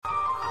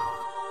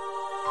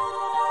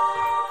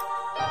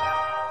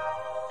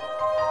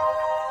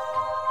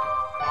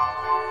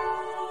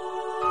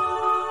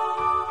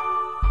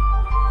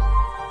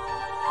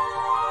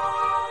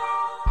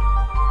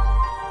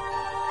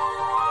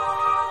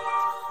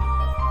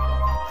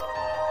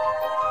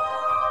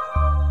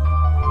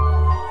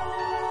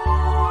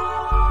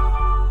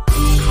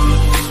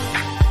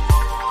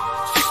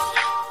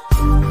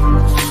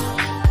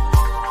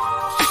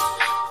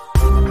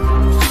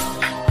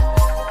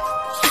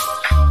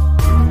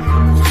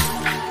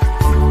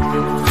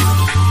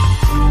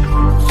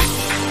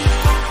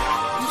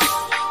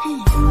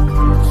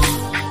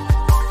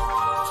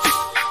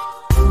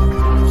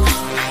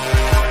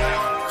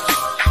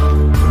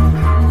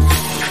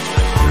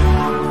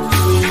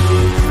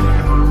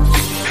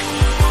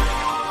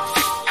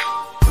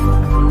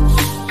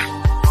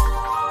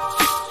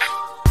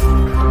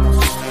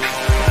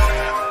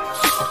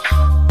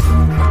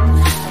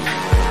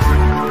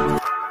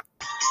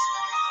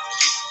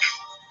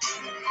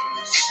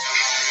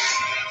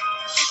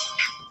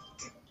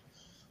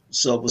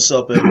What's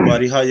up,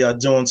 everybody? How y'all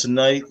doing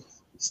tonight?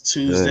 It's Good.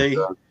 Tuesday,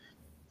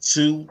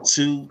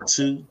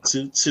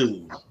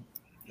 22222.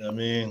 I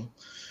mean,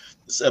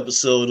 this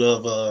episode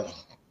of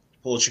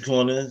Poetry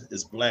Corner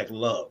is Black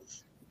Love.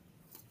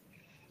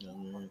 I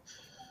mean,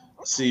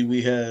 see,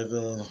 we have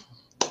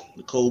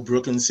Nicole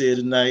Brookins here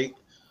tonight.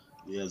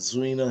 We have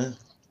Zwina.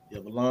 We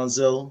have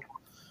Alonzo.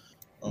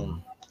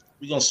 Um,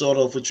 we're gonna start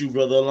off with you,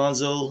 brother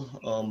Alonzo.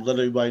 Let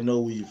everybody know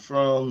where you're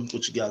from,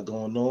 what you got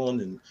going on,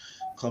 and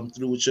come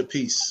through with your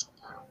piece.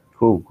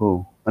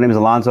 Cool. My name is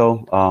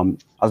Alonzo. I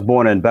was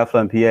born in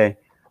Bethlehem, PA,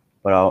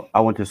 but I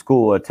went to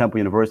school at Temple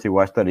University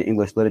where I studied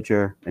English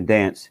literature and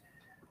dance.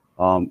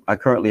 I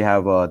currently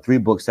have three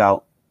books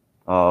out,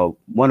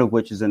 one of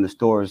which is in the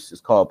stores. It's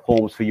called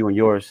Poems for You and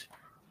Yours,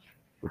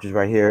 which is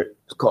right here.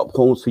 It's called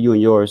Poems for You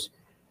and Yours.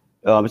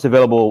 It's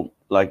available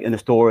like in the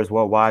stores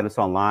worldwide. It's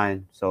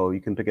online, so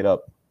you can pick it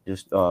up.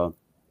 Just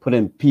put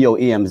in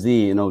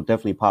POEMZ, and it'll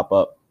definitely pop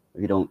up.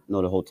 If you don't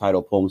know the whole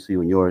title, Poems for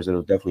You and Yours,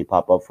 it'll definitely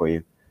pop up for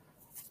you.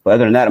 But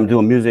other than that, I'm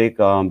doing music.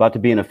 I'm about to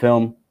be in a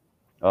film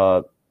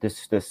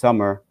this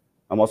summer.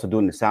 I'm also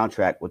doing the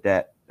soundtrack with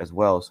that as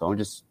well. So I'm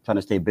just trying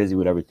to stay busy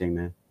with everything,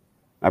 man.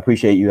 I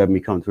appreciate you having me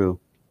come through.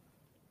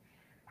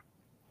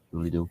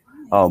 Really do.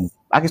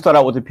 I can start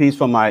out with a piece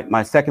from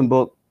my second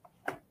book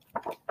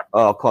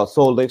called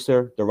Soul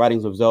Elixir, The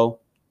Writings of Zoe.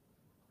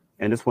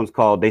 And this one's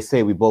called They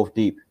Say We Both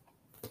Deep.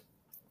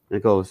 And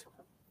it goes,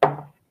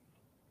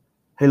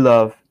 hey,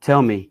 love,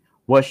 tell me,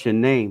 what's your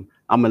name?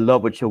 I'm in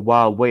love with your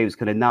wild waves,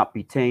 could it not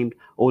be tamed?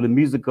 Oh, the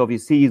music of your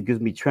seas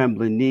gives me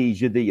trembling knees.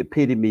 You're the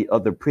epitome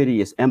of the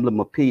prettiest emblem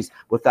of peace,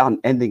 without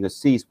an ending or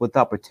cease,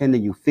 without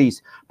pretending you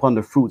feast upon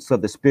the fruits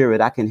of the spirit.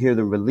 I can hear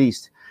them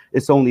released.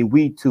 It's only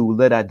we two,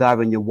 let I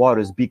dive in your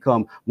waters,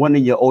 become one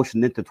in your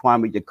ocean,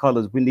 intertwined with your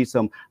colors. We need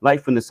some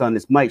light from the sun,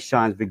 this might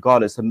shines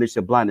regardless amidst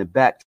your blinded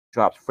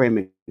backdrops,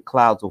 framing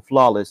clouds so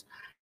flawless.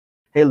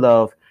 Hey,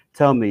 love,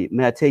 tell me,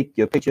 may I take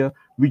your picture?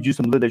 Read you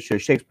some literature,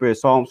 Shakespeare,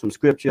 Psalms from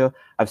scripture.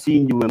 I've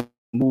seen you in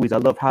movies. I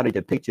love how they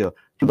depict you.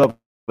 Two lovers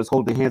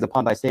holding hands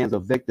upon thy sands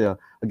of victor.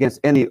 Against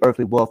any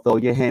earthly wealth, though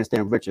your hands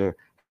stand richer.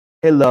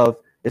 Hey, love,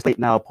 it's late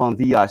now, upon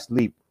thee I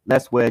sleep.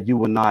 Let's wed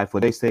you and I, for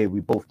they say we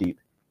both deep.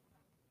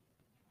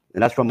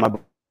 And that's from my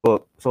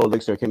book, Soul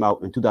Elixir, came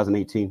out in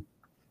 2018.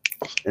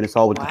 And it's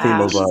all with the theme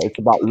of, Wow. it's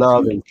about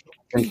love. And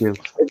thank you.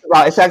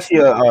 It's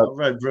actually All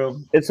right, bro.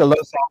 it's a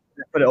love song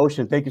for the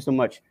ocean. Thank you so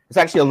much. It's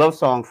actually a love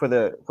song for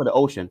the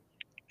ocean,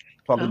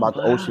 talking Oh, about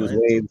the All wow. ocean's right,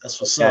 waves that's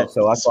like what's that. up.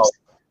 So I That's what's thought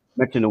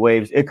mention the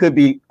waves. It could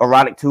be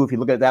erotic too if you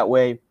look at it that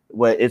way,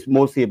 but it's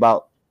mostly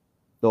about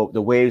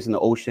the waves and the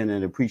ocean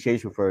and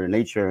appreciation for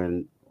nature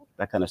and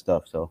that kind of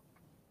stuff. So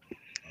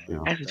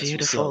That's That's what's up.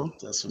 beautiful.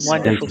 That's what's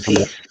up. thank Wonderful you so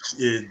much. piece.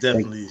 Yeah, Thank you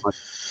definitely. so much.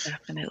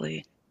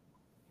 Definitely.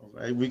 All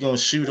right, we're gonna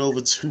shoot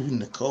over to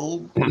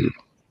Nicole.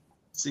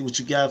 See what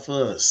you got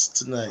for us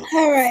tonight.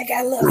 All right,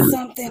 got a little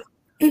something.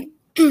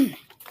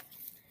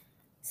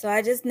 So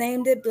I just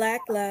named it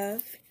Black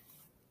Love.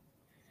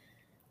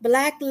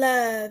 Black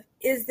love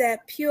is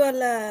that pure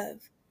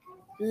love,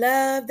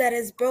 love that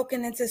is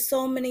broken into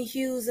so many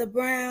hues of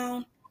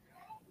brown,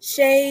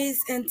 shades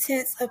and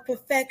tints of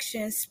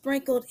perfection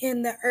sprinkled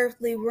in the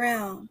earthly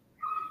realm,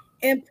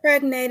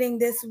 impregnating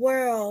this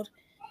world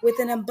with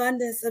an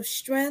abundance of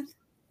strength,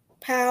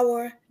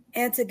 power,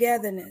 and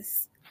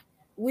togetherness,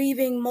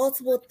 weaving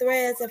multiple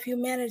threads of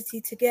humanity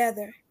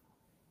together,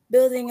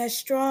 building a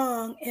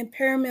strong,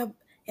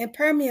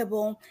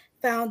 impermeable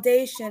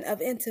foundation of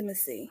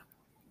intimacy,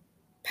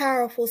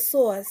 powerful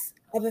source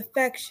of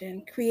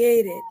affection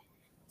created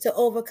to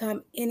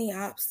overcome any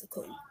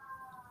obstacle.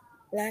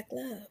 Black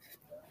love.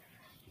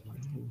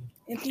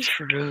 And peace.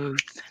 Truth.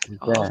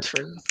 Like All that.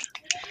 truth.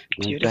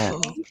 Like that.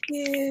 Beautiful. Thank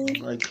you.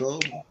 All right, Cole.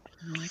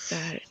 I like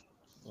that.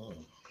 Um,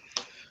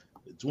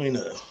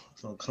 Edwina,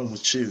 gonna come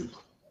with you.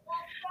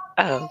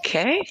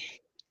 Okay.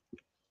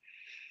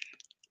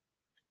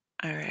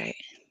 All right.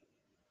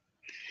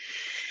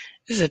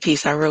 This is a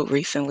piece I wrote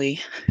recently.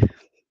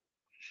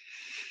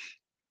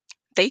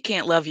 They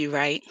can't love you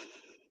right.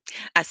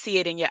 I see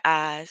it in your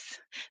eyes.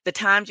 The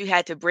times you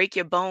had to break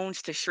your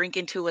bones to shrink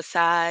into a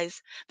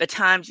size, the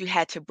times you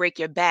had to break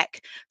your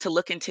back to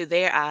look into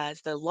their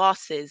eyes, the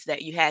losses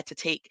that you had to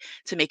take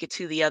to make it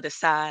to the other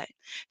side,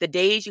 the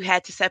days you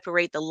had to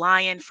separate the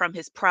lion from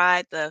his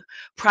pride, the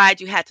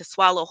pride you had to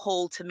swallow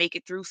whole to make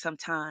it through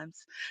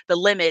sometimes, the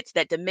limits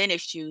that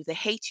diminished you, the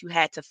hate you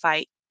had to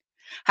fight.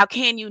 How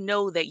can you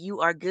know that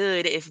you are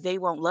good if they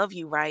won't love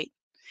you right?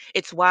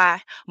 It's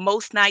why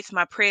most nights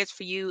my prayers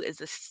for you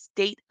is a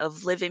state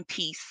of living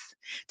peace.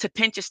 To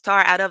pinch a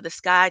star out of the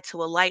sky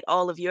to alight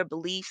all of your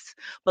beliefs,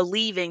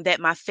 believing that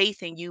my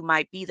faith in you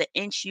might be the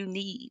inch you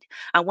need.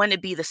 I want to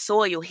be the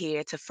soil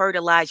here to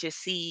fertilize your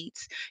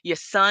seeds, your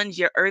suns,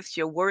 your earths,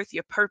 your worth,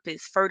 your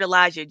purpose,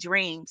 fertilize your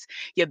dreams,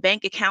 your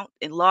bank account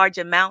in large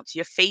amounts,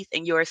 your faith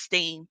and your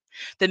esteem,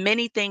 the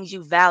many things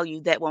you value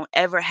that won't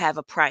ever have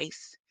a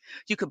price.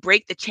 You could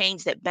break the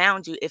chains that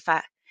bound you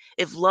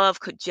if love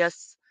could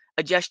just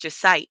adjust your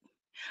sight.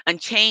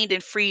 Unchained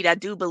and freed, I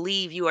do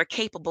believe you are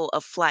capable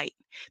of flight.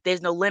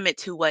 There's no limit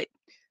to what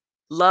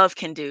love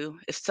can do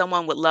if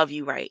someone would love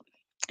you right.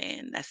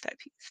 And that's that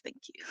piece. Thank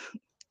you.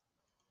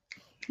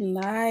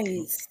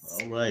 Nice.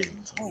 All right.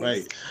 All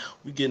Nice. right.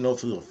 We're getting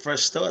off to a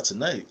fresh start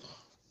tonight.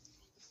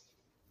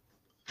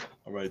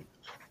 All right.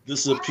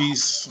 This is a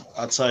piece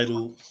I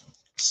titled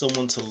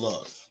Someone to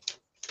Love.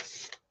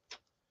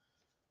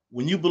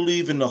 When you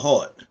believe in the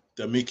heart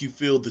that make you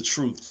feel the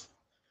truth,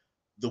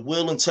 the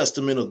will and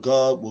testament of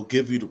God will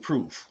give you the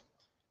proof.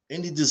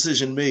 Any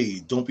decision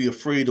made, don't be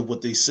afraid of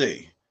what they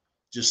say.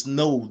 Just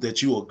know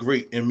that you are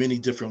great in many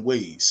different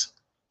ways.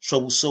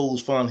 Troubled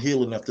souls find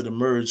healing after the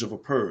merge of a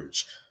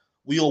purge.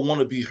 We all want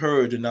to be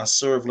heard and not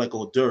served like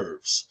hors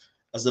d'oeuvres.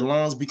 As the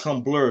lines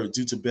become blurred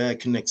due to bad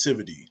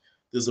connectivity,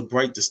 there's a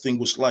bright,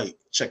 distinguished light.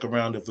 Check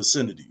around the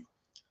vicinity.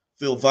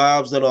 Feel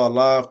vibes that are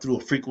alive through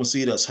a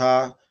frequency that's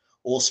high.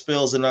 All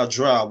spells are not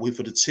dry. Wait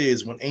for the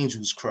tears when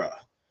angels cry.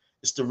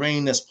 It's the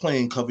rain that's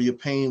playing. Cover your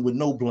pain with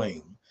no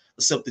blame,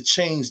 except the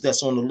change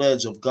that's on the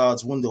ledge of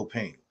God's window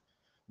pane.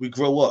 We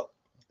grow up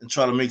and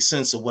try to make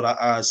sense of what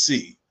our eyes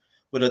see,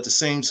 but at the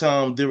same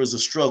time, there is a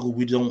struggle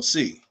we don't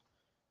see.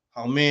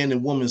 How man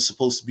and woman is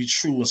supposed to be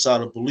true inside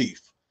of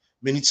belief.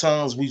 Many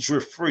times we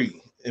drift free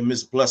and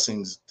miss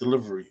blessings,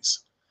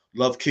 deliveries.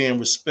 Love, care, and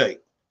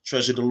respect.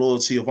 Treasure the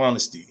loyalty of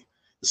honesty.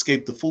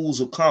 Escape the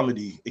fools of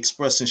comedy.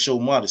 Express and show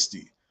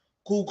modesty.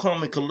 Cool,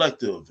 calm, and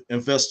collective.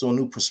 Invest on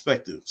new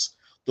perspectives.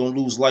 Don't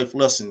lose life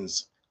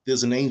lessons.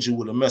 There's an angel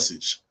with a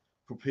message.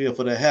 Prepare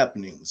for the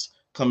happenings.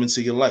 Come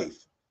into your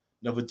life.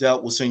 Never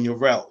doubt what's in your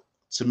route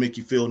to make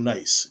you feel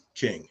nice,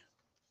 King.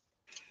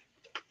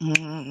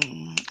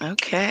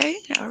 Okay.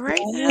 All right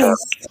now.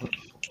 Nice.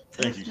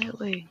 Thank you.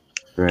 Definitely.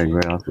 Very,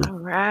 very awesome. All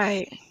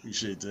right.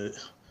 Appreciate that.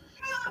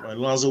 All right,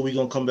 Lonzo, we're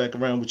going to come back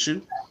around with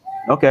you.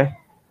 Okay.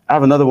 I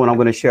have another one I'm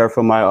going to share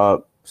from my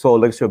Soul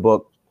Elixir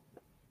book.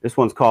 This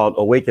one's called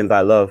Awaken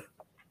Thy Love.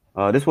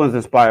 This one's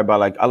inspired by,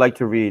 I like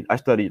to read. I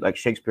study like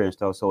Shakespeare and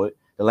stuff, so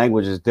the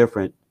language is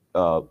different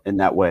in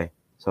that way.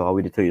 So I'll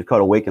read it to you. It's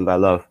called Awaken Thy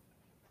Love.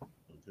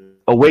 Okay.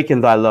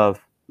 Awaken thy love.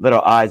 Let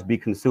our eyes be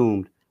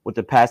consumed with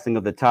the passing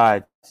of the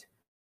tides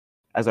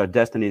as our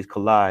destinies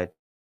collide.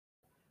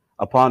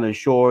 Upon the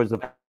shores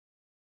of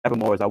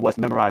evermore, as I was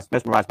mesmerized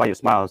by your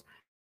smiles.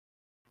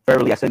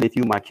 Verily, I sendeth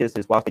you my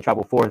kisses whilst they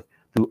travel forth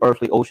through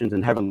earthly oceans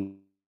and heavenly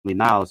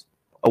Niles.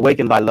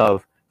 Awaken thy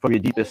love from your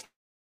deepest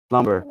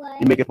slumber.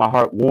 You maketh my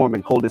heart warm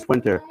in coldest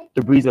winter.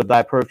 The breeze of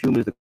thy perfume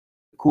is the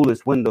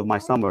coolest wind of my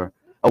summer.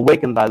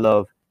 Awaken thy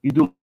love. You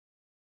do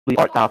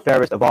art thou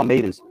fairest of all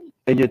maidens,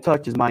 and your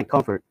touch is my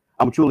comfort.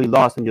 I'm truly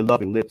lost in your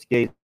loving lips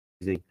gazing.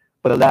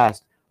 But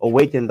alas,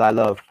 awaken thy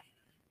love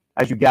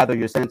as you gather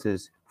your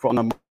senses. For on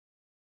the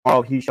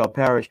morrow he shall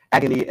perish.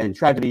 Agony and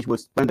tragedies with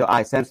splendor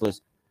I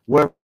senseless.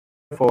 Wherefore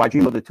I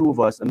dream of the two of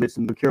us amidst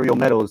the mercurial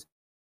meadows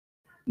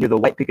near the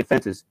white picket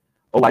fences.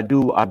 Oh,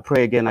 I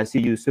pray again, I see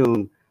you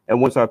soon.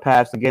 And once our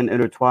paths again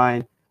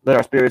intertwine, let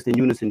our spirits in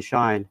unison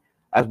shine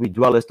as we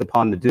dwellest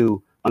upon the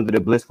dew under the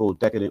blissful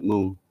decadent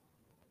moon.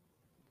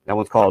 That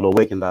one's called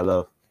Awaken Thy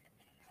Love.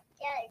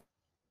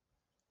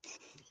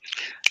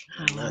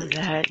 I love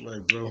that.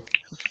 Right, bro.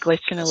 It was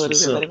glitching a That's little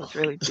what's bit, but up. it was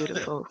really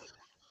beautiful.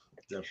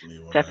 Definitely.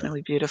 All right.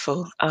 Definitely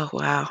beautiful. Oh,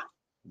 wow.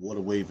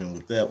 Water waving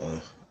with that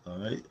one. All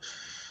right.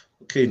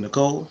 Okay,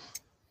 Nicole.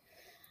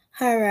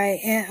 All right.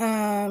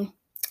 And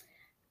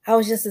I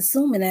was just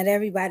assuming that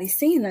everybody's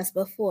seen us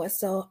before,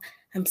 so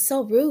I'm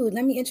so rude.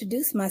 Let me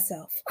introduce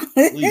myself.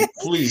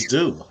 Please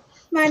do.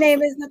 My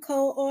name is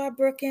Nicole R.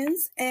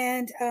 Brookins,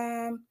 and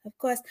of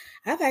course,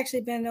 I've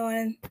actually been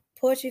on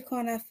Poetry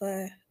Corner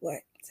for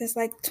since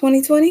like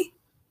 2020,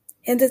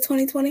 end of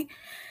 2020.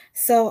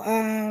 So,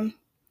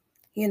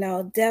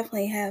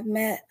 definitely have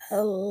met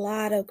a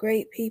lot of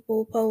great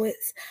people,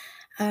 poets.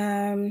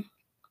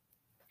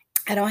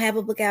 I don't have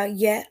a book out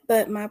yet,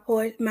 but my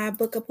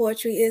book of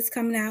poetry is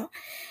coming out,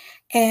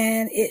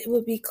 and it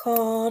would be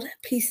called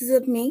Pieces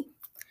of Me.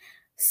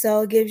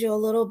 So it gives you a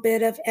little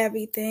bit of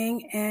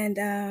everything.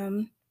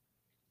 And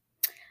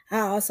I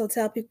also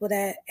tell people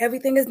that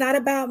everything is not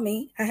about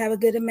me. I have a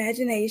good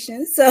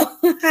imagination, so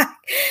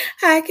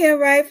I can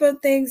write from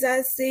things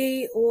I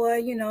see or,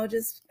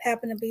 just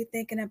happen to be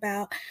thinking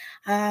about.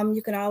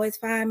 You can always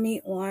find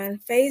me on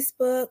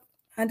Facebook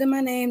under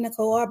my name,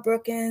 Nicole R.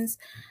 Brookins.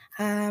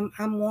 I'm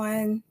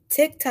on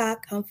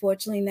TikTok,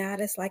 unfortunately now.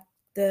 That's like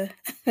the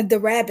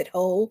rabbit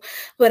hole,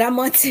 but I'm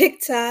on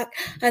TikTok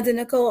under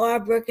Nicole R.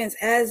 Brookins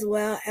as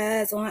well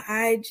as on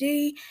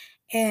IG,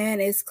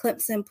 and it's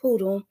Clemson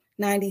Poodle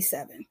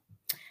 97.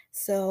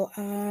 So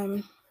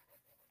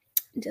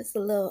just a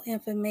little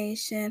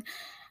information.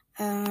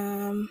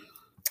 And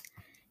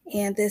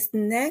this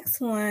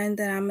next one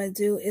that I'm going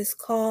to do is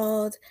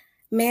called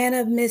Man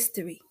of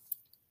Mystery.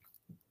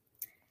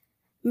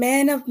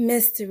 Man of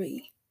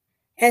Mystery.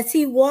 As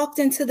he walked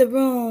into the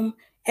room,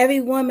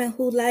 every woman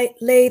who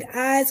laid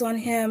eyes on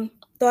him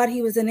thought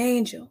he was an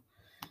angel.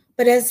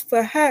 But as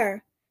for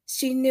her,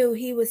 she knew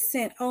he was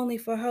sent only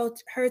for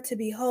her to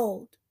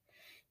behold.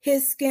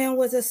 His skin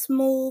was a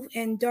smooth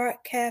and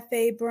dark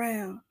cafe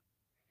brown.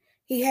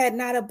 He had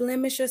not a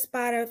blemish or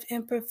spot of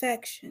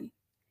imperfection.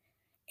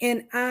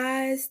 In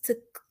eyes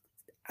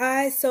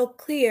eyes so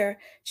clear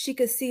she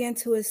could see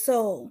into his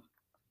soul.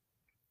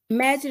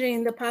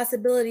 Imagining the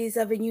possibilities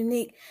of a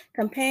unique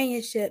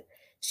companionship,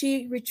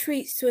 she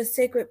retreats to a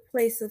sacred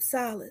place of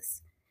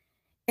solace.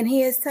 And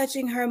he is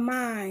touching her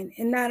mind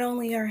and not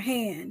only her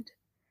hand,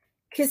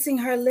 kissing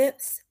her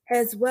lips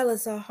as well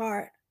as her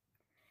heart.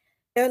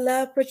 Their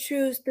love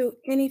protrudes through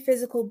any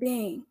physical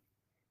being.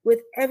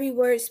 With every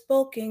word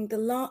spoken, the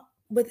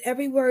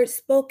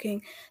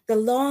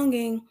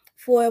longing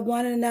for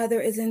one another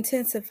is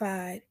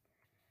intensified.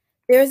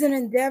 There is an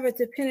endeavor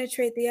to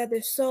penetrate the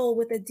other's soul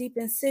with a deep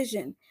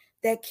incision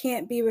that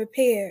can't be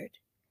repaired.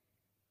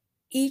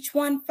 Each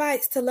one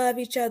fights to love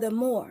each other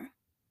more,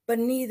 but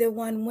neither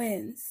one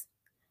wins.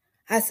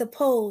 I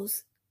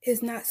suppose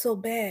it's not so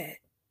bad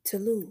to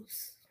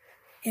lose.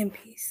 In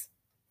peace.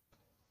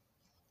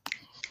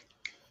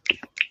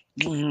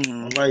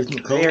 All right,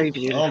 Nicole. Very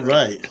beautiful. All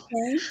right.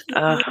 Thank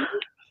you.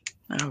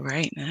 All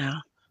right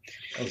now.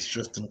 I was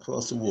drifting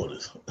across the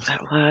waters.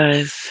 That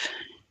was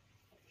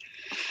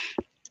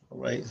All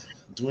right.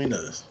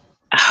 Dwayne.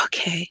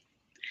 okay.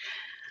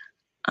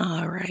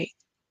 All right.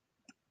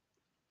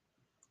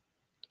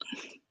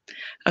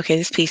 Okay,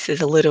 this piece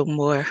is a little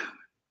more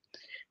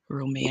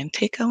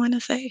romantic, I want to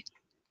say.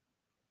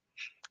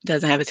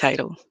 Doesn't have a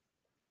title.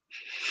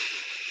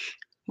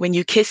 When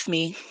you kiss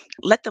me,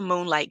 let the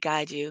moonlight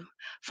guide you.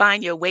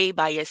 Find your way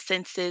by your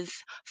senses.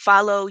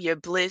 Follow your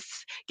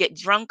bliss. Get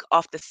drunk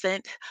off the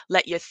scent.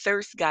 Let your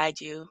thirst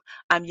guide you.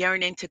 I'm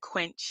yearning to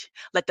quench.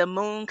 Let the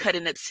moon cut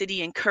an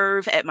obsidian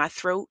curve at my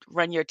throat.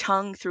 Run your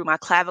tongue through my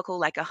clavicle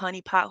like a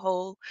honey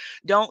pothole.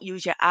 Don't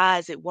use your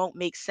eyes, it won't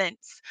make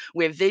sense.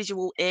 Where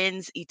visual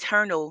ends,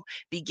 eternal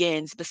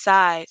begins.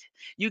 Beside,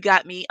 you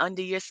got me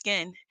under your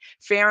skin.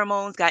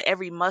 Pheromones got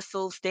every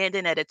muscle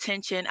standing at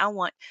attention.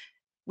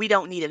 We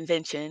don't need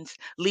inventions.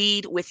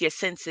 Lead with your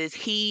senses,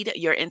 heed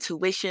your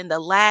intuition. The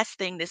last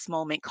thing this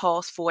moment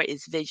calls for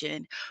is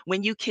vision.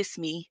 When you kiss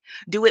me,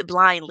 do it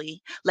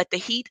blindly. Let the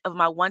heat of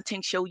my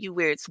wanting show you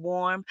where it's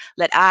warm.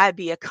 Let I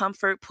be a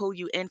comfort, pull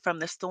you in from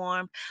the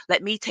storm.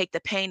 Let me take the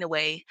pain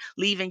away,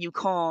 leaving you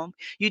calm.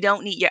 You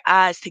don't need your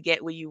eyes to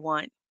get where you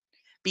want.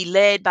 Be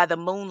led by the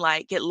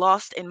moonlight, get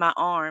lost in my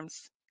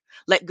arms.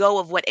 Let go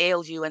of what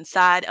ails you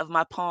inside of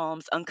my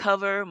palms.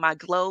 Uncover my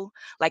glow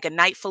like a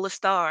night full of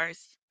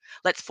stars.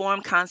 Let's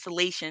form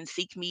constellations,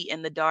 seek me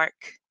in the dark.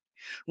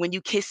 When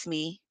you kiss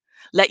me,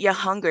 let your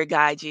hunger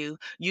guide you.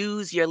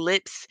 Use your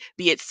lips,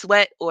 be it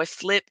sweat or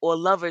slip or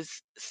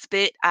lover's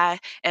spit. I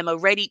am a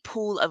ready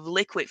pool of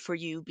liquid for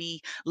you.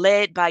 Be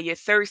led by your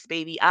thirst,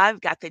 baby.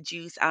 I've got the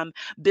juice. I'm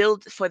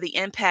built for the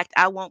impact.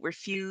 I won't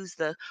refuse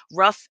the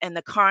rough and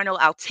the carnal.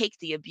 I'll take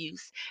the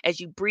abuse as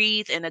you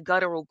breathe in a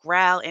guttural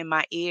growl in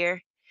my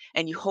ear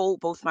and you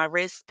hold both my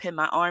wrists, pin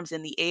my arms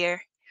in the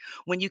air.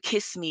 When you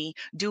kiss me,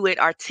 do it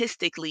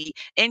artistically,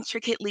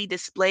 intricately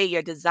display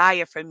your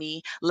desire for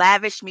me.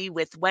 Lavish me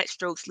with wet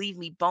strokes, leave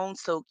me bone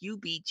soaked. You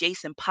be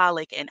Jason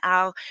Pollock and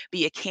I'll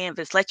be a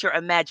canvas. Let your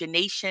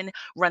imagination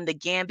run the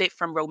gambit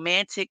from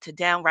romantic to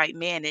downright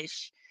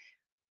mannish.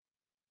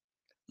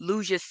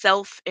 Lose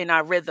yourself in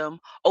our rhythm.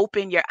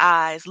 Open your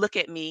eyes. Look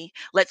at me.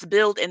 Let's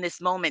build in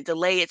this moment.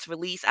 Delay its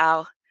release.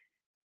 I'll,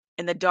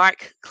 in the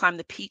dark, climb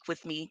the peak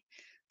with me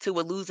till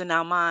we're losing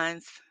our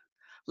minds.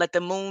 Let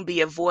the moon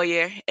be a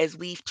voyeur as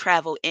we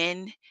travel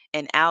in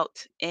and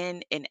out,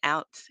 in and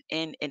out,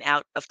 in and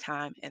out of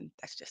time. And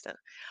that's just a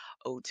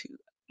ode to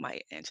Maya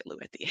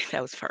Angelou at the end.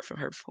 That was part from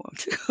her poem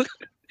too.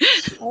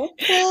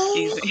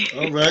 Okay. Excuse me.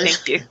 All right.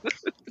 Thank you.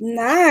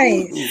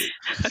 Nice.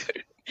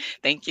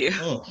 Thank you.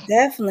 Oh,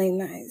 Definitely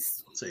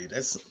nice. say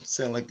that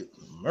sound like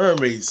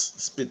mermaids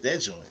spit that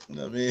joint. You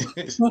know what I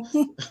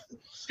mean?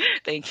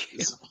 Thank you.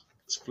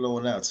 It's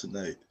flowing out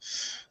tonight.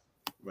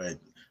 Right.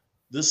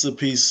 This is a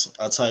piece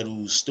I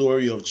titled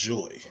Story of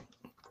Joy.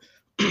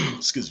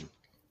 Excuse me.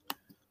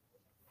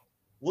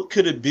 What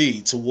could it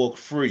be to walk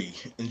free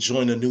and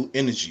join a new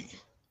energy?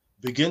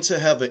 Begin to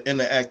have an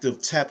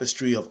interactive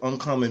tapestry of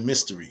uncommon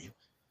mystery.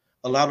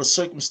 Allow the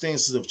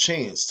circumstances of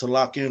chance to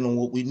lock in on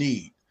what we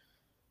need.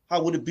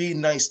 How would it be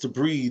nice to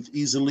breathe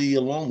easily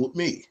along with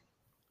me?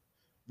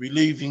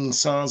 Relieving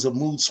signs of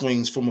mood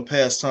swings from a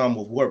past time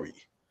of worry.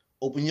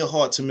 Open your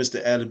heart to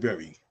Mr.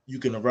 Atterbury. You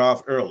can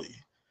arrive early.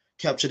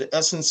 Capture the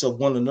essence of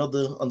one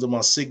another under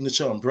my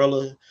signature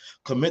umbrella.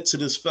 Commit to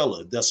this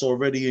fella that's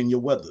already in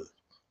your weather.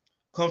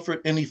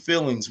 Comfort any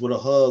feelings with a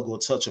hug or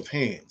touch of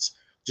hands.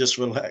 Just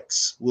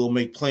relax. We'll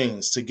make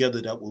plans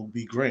together that will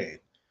be grand.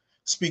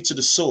 Speak to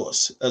the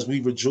source as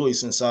we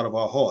rejoice inside of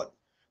our heart.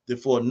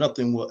 Therefore,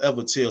 nothing will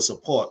ever tear us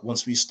apart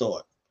once we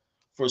start.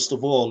 First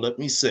of all, let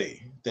me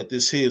say that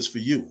this here is for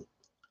you.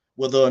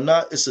 Whether or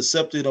not it's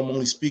accepted, I'm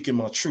only speaking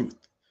my truth.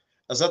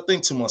 As I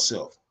think to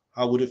myself,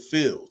 how would it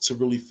feel to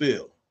really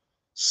feel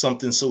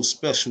something so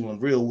special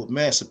and real with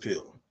mass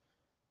appeal?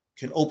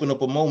 Can open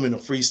up a moment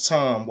and freeze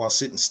time while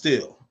sitting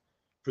still.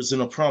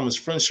 Present a promised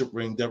friendship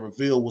ring that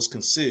reveal what's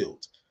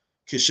concealed.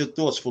 Kiss your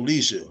thoughts for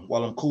leisure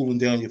while I'm cooling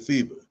down your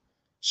fever.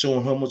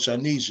 Showing how much I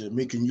need you,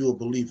 making you a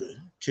believer.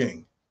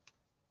 King.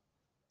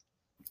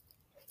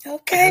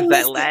 Okay,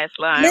 That Mr. last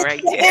line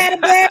right Mr. there.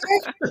 Atterbury.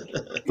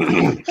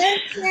 Okay.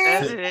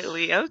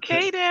 Definitely.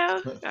 Okay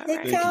now. All They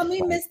right. call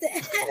me Mr.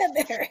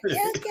 Atterbury.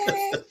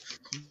 Okay.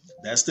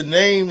 That's the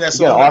name. That's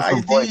You got on an the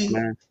awesome voice, ID.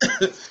 man.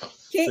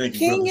 King,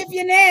 Thank you, brother. if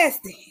you're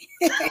nasty.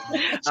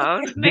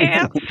 Oh,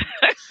 snap.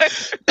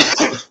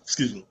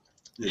 Excuse me.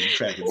 Yeah, you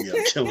cracking me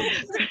up, killing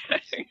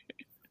me.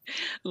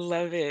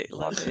 Love it.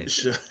 Love it.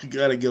 Sure,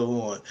 gotta go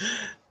on.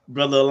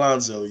 Brother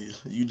Alonzo,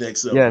 you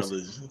next up, Yes.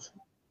 brother.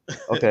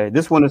 Okay.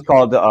 This one is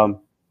called the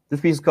This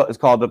piece is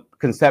called the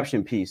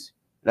Conception Piece.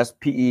 That's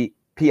Piece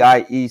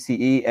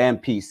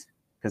and Peace.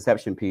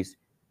 Conception Piece.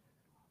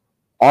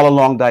 All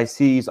along thy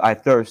seas I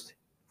thirst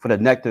for the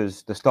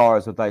nectars, the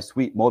stars of thy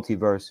sweet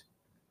multiverse.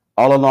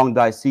 All along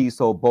thy seas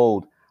so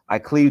bold, I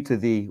cleave to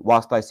thee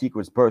whilst thy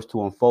secrets burst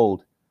to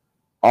unfold.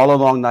 All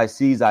along thy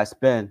seas I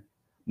spend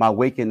my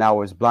waking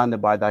hours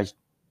blinded by thy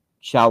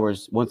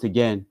showers once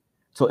again.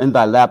 So in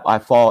thy lap I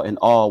fall in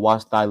awe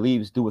whilst thy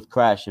leaves do with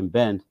crash and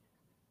bend.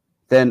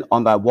 Then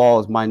on thy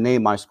walls my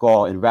name I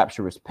scrawl in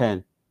rapturous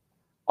pen.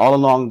 All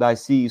along thy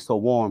seas so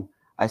warm,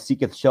 I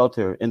seeketh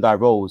shelter in thy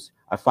rose.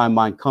 I find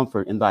mine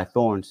comfort in thy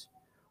thorns.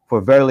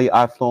 For verily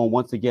I've flown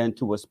once again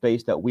to a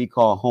space that we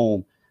call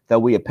home, that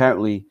we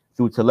apparently,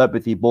 through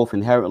telepathy, both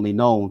inherently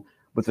known,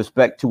 with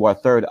respect to our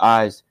third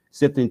eyes,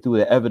 sifting through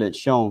the evidence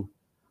shown.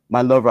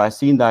 My lover, I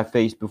seen thy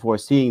face before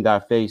seeing thy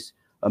face,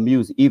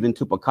 amused even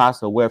to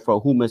Picasso, wherefore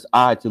whom is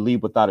I to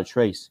leave without a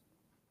trace?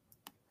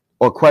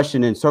 Or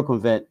question and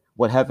circumvent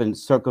what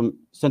heaven's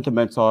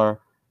sentiments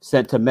are,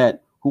 sentiment,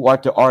 who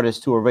art the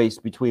artist to erase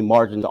between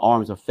margins the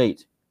arms of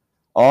fate.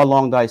 All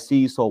along thy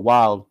seas so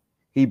wild,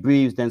 he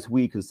breathes, thence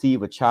we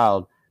conceive a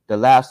child, the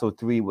last of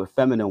three with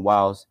feminine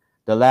wiles,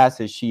 the last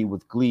is she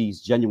with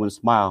glee's genuine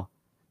smile.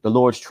 The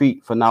Lord's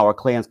treat, for now our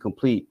clan's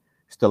complete,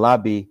 still I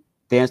be,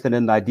 dancing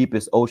in thy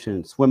deepest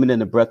ocean, swimming in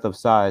the breath of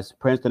sighs,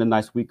 prancing in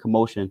thy sweet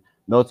commotion,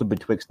 melted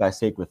betwixt thy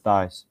sacred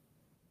thighs.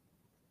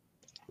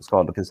 It's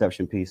called the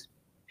Conception Piece.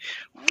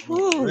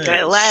 Ooh, Man,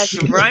 that last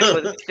run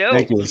was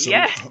Thank dope. you.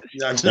 Yes.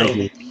 I Thank know.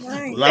 you.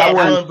 Nice. Live I've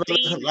run, brother.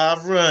 seen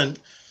Live run.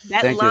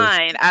 that Thank you.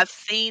 line. I've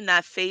seen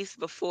thy face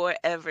before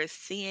ever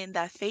seeing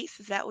thy face.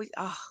 Is that what?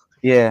 Oh,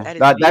 Yeah, that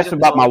is that's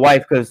about my beautiful.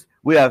 wife because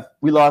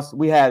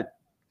we had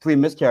 3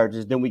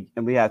 miscarriages, then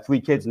we had 3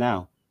 kids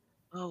now.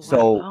 Oh, wow.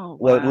 So Oh,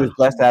 we was wow.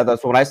 blessed to have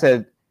that. So when I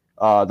said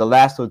the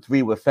last of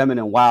 3 were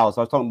feminine wiles,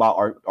 I was talking about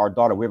our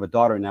daughter. We have a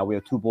daughter now. We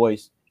have 2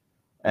 boys,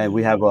 and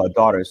we have a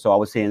daughter. So I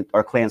was saying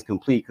our clan's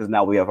complete because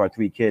now we have our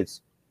 3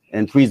 kids,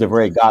 and 3 is a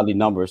very godly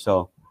number.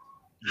 So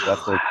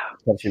that's the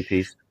conception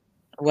piece.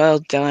 Well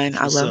done.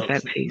 I What's love up?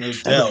 that No piece. That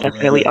was doubt,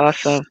 definitely man.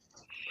 awesome.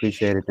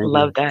 Appreciate it. Thank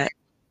Love you. that.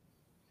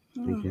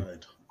 Thank you.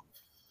 Right.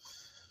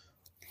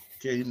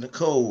 Okay,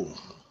 Nicole.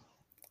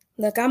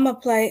 Look, I'm gonna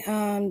play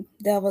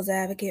devil's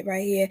advocate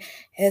right here,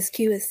 as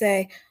Q would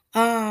say.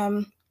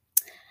 Zoe,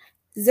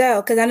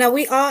 because I know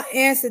we all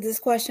answered this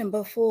question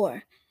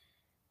before.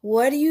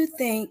 What do you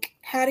think?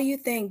 How do you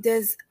think?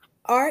 Does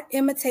art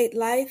imitate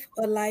life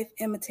or life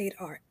imitate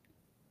art?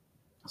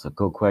 That's a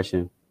good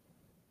question.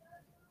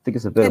 I think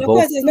it's a bit And of of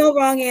course, both. there's no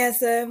wrong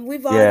answer.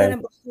 We've all Yeah. done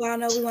it before. I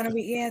know we want to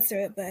re-answer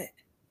it, but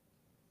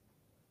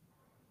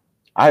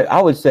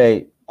I would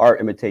say art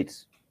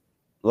imitates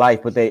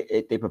life, but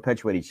they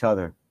perpetuate each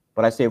other.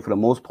 But I say for the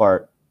most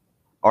part,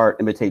 art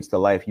imitates the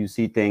life. You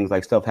see things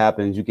like stuff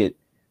happens, you get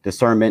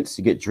discernments,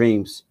 you get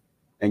dreams,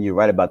 and you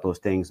write about those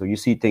things. So you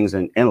see things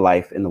in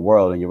life, in the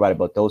world, and you write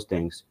about those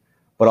things.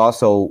 But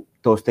also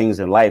those things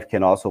in life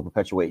can also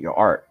perpetuate your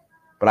art.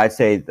 But I'd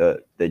say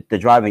the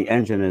driving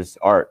engine is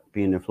art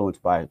being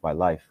influenced by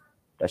life.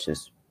 That's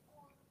just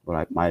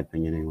my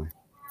opinion anyway.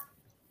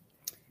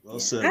 Well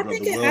said, I brother.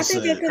 think Well I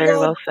think it said. could Very go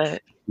well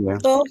said. Yeah.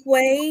 both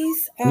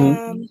ways.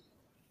 Mhm.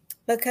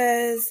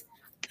 Because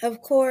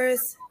of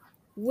course,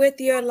 with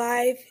your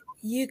life,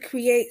 you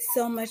create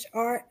so much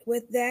art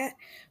with that,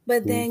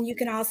 but then you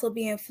can also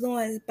be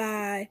influenced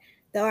by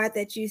the art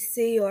that you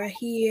see or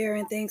hear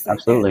and things like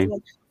that. Absolutely.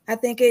 So I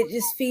think it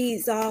just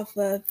feeds off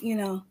of, each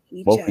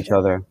Both other. each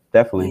other.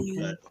 Definitely.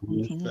 Yeah.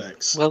 Mhm.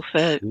 Facts. Well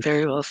said.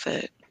 Very well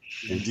said.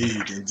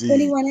 Indeed, indeed.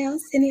 Anyone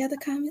else? Any other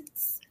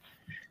comments?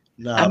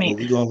 Nah, I mean,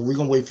 but we're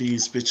gonna wait for you to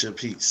spit your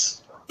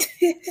piece.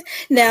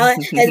 Now,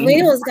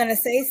 Edwina was going to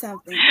say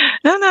something.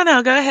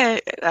 no. Go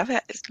ahead.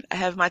 I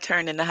have my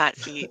turn in the hot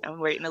seat. I'm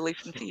waiting to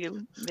listen to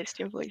you. Missed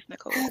your voice,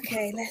 Nicole.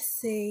 Okay, let's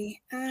see.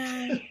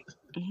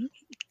 Mhm.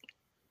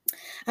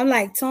 I'm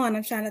like torn.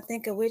 I'm trying to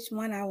think of which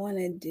one I want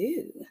to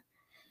do.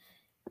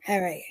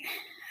 All right,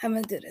 I'm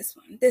going to do this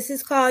one. This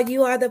is called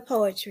You Are the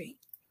Poetry.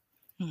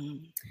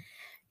 Mhm.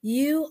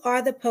 You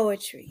are the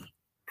poetry.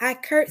 I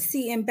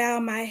curtsy and bow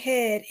my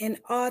head in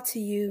awe to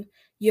you,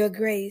 your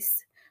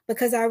grace,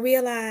 because I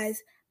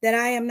realize that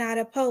I am not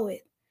a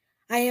poet.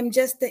 I am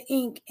just the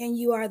ink and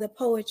you are the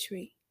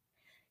poetry.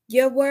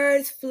 Your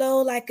words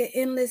flow like an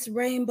endless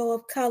rainbow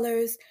of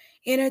colors,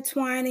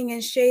 intertwining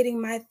and shading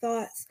my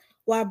thoughts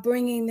while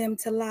bringing them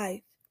to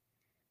life,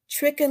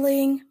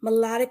 trickling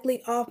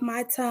melodically off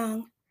my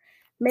tongue,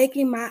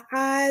 making my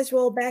eyes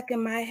roll back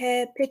in my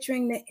head,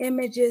 picturing the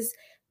images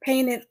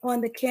painted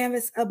on the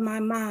canvas of my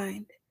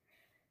mind.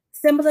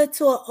 Similar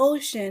to an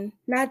ocean,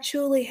 not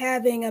truly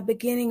having a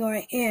beginning or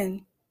an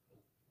end,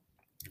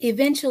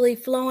 eventually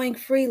flowing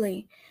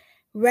freely,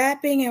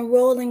 wrapping and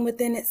rolling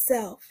within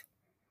itself.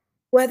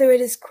 Whether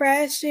it is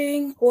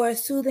crashing or a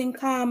soothing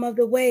calm of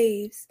the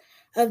waves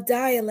of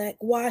dialect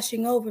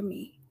washing over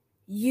me,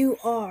 you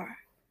are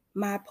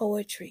my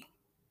poetry.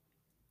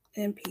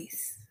 In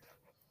peace.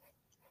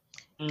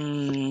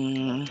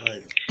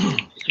 Right.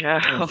 Yo,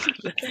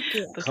 Thank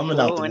you. the Coming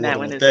out flow the on that water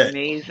one with is that.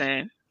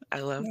 amazing. I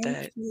love Thank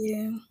that.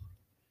 you.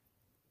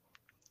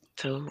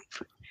 So, all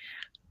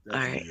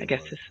right, Definitely I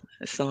guess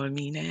it's on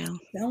me now.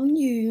 On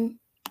you.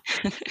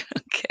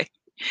 Okay.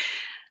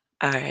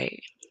 All right.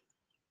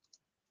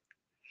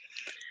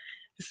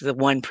 This is a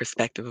one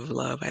perspective of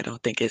love. I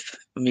don't think it's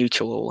a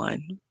mutual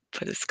one,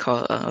 but it's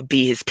called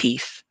Be His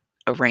Peace,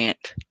 a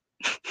rant.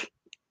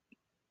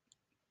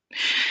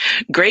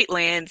 Great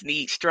lands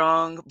need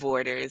strong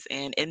borders,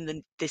 and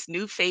in this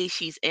new phase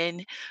she's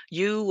in,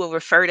 you will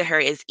refer to her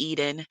as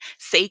Eden.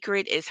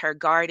 Sacred is her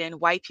garden.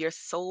 Wipe your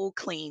soul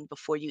clean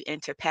before you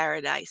enter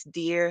paradise,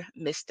 dear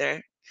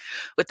Mr.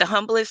 With the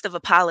humblest of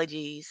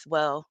apologies,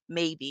 well,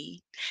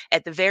 maybe,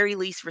 at the very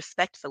least,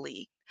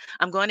 respectfully,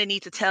 I'm going to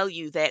need to tell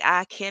you that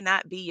I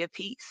cannot be your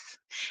peace.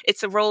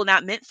 It's a role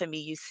not meant for me,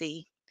 you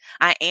see.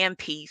 I am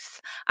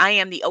peace. I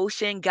am the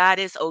ocean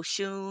goddess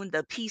Oshun.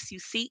 The peace you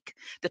seek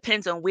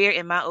depends on where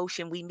in my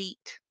ocean we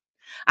meet.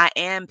 I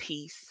am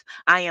peace.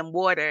 I am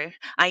water.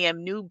 I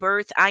am new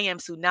birth. I am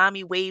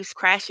tsunami waves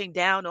crashing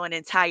down on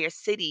entire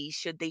cities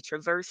should they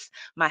traverse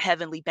my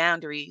heavenly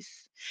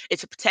boundaries.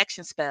 It's a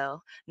protection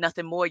spell,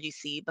 nothing more, you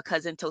see,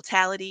 because in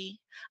totality,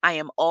 I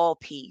am all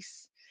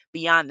peace,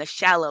 beyond the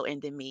shallow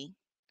end in me.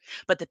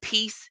 But the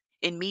peace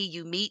in me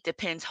you meet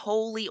depends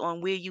wholly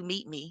on where you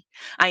meet me.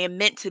 I am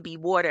meant to be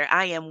water.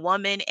 I am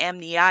woman,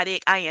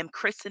 amniotic. I am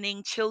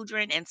christening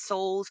children and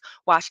souls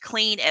washed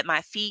clean at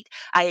my feet.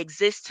 I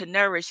exist to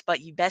nourish,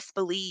 but you best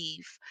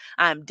believe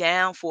I'm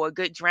down for a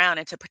good drown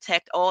and to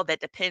protect all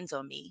that depends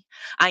on me.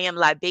 I am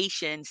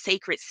libation,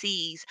 sacred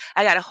seas.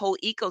 I got a whole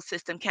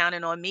ecosystem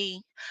counting on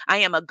me. I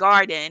am a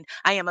garden.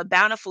 I am a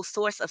bountiful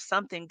source of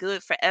something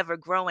good forever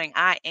growing.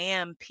 I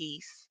am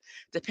peace,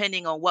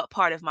 depending on what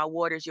part of my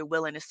waters you're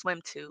willing to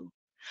swim to.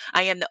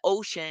 I am the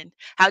ocean.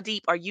 How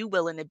deep are you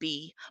willing to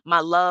be? My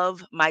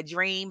love, my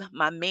dream,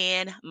 my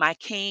man, my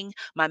king,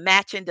 my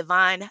matching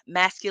divine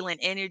masculine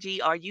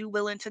energy. Are you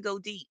willing to go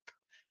deep?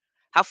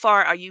 How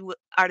far are you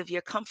out of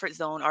your comfort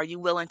zone? Are you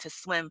willing to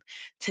swim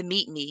to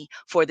meet me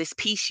for this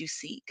peace you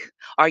seek?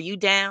 Are you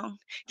down?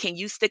 Can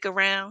you stick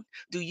around?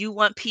 Do you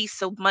want peace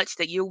so much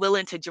that you're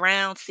willing to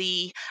drown?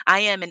 See, I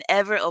am an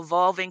ever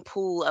evolving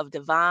pool of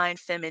divine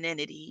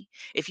femininity.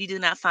 If you do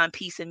not find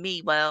peace in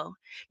me, well,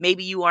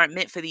 maybe you aren't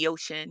meant for the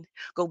ocean.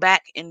 Go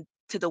back and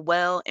to the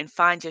well and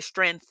find your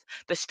strength.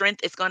 The strength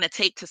it's going to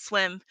take to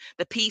swim.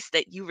 The peace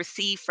that you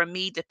receive from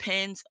me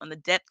depends on the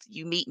depth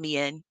you meet me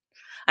in.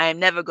 I am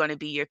never going to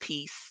be your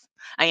peace.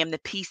 I am the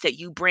peace that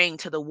you bring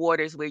to the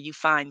waters where you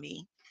find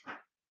me.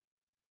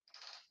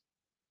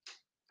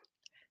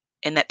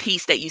 And that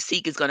peace that you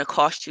seek is going to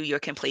cost you your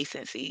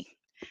complacency.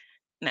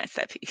 And that's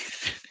that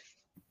peace.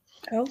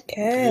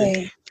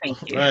 Okay.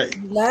 Thank you.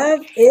 Right.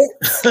 Love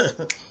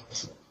it.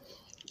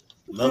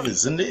 Love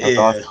is in the That's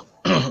air.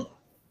 awesome.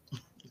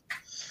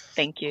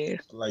 Thank you.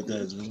 I like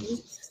that. Jimmy.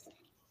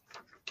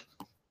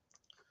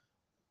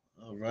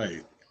 All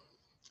right.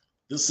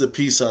 This is a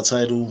piece I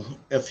title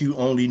If You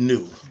Only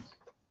Knew.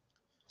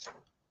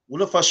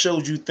 What if I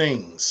showed you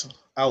things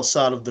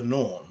outside of the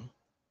norm?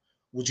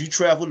 Would you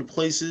travel to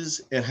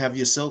places and have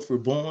yourself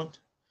reborn?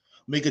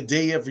 Make a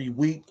day every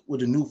week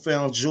with a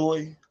newfound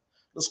joy?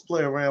 Let's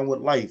play around with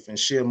life and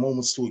share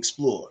moments to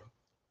explore.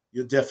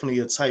 You're definitely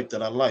a type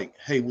that I like.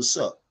 Hey, what's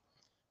up?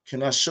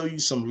 Can I show you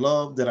some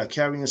love that I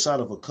carry inside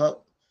of a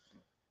cup?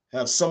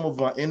 Have some of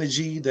my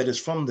energy that is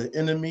from the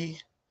enemy.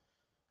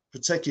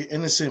 Protect your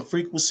innocent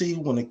frequency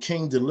when the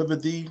king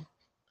delivered thee.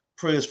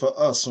 Prayers for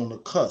us on the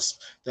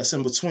cusp that's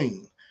in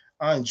between.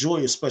 I enjoy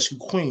a special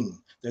queen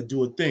that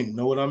do a thing,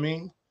 know what I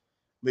mean?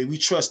 May we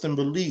trust and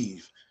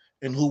believe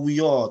in who we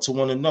are to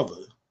one another.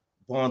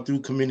 Bond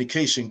through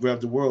communication,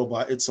 grab the world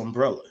by its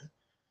umbrella.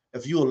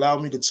 If you allow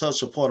me to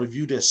touch a part of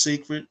you that's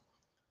sacred,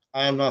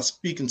 I am not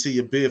speaking to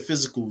your bare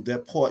physical,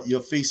 that part you're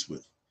faced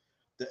with.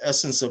 The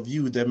essence of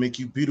you that make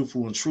you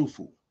beautiful and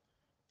truthful.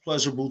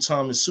 Pleasurable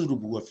time is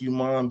suitable if you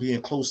mind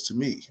being close to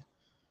me.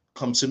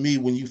 Come to me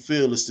when you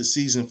feel it's the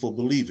season for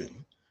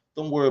believing.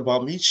 Don't worry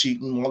about me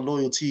cheating, my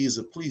loyalty is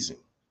a pleasing.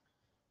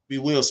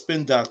 Beware of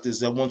spin doctors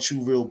that want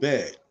you real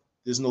bad.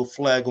 There's no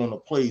flag on the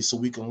play so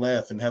we can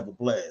laugh and have a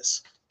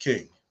blast.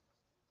 King.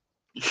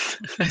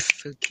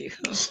 That's so cute.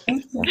 That's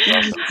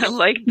awesome. I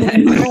like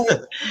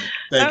that.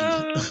 Thank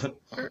Oh,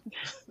 you.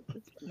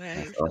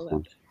 nice. That's I love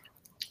awesome.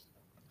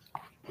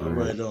 All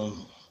right.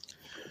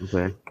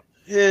 Okay.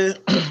 Yeah.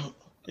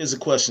 Here's a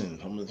question.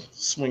 I'm gonna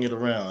swing it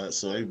around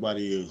so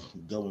everybody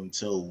go and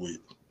tell with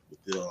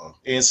the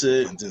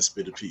answer and then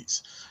spit a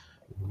piece.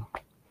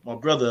 My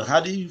brother, how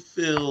do you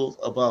feel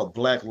about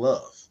black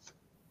love?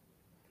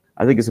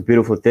 I think it's a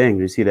beautiful thing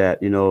to see that.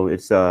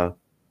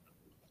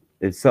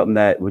 It's something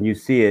that when you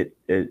see it,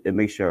 it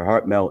makes your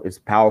heart melt. It's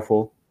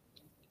powerful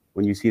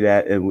when you see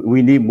that, and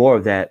we need more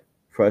of that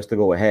for us to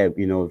go ahead.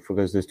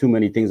 Because there's too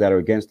many things that are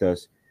against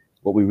us.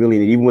 What we really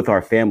need, even with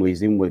our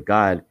families, even with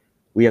God,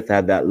 we have to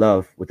have that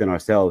love within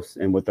ourselves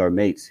and with our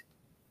mates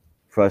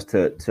for us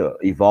to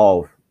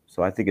evolve.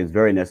 So I think it's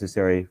very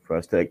necessary for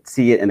us to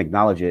see it and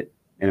acknowledge it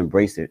and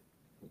embrace it.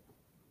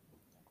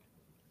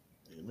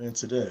 Amen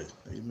today.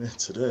 Amen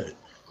today.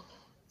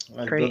 All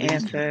right, Great brother.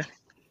 answer.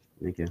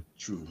 Thank you.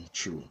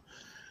 True.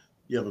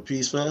 You have a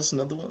piece for us?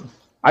 Another one?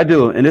 I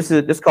do, and this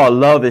is called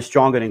 "Love is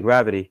Stronger Than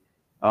Gravity."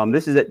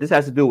 This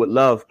has to do with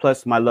love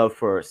plus my love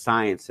for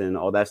science and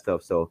all that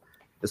stuff. So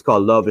it's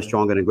called "Love is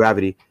Stronger Than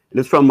Gravity." And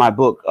it's from my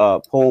book,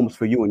 "Poems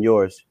for You and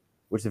Yours,"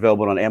 which is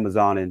available on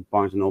Amazon and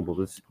Barnes and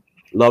Noble. It's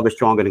 "Love is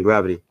Stronger Than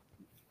Gravity."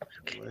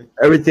 Right.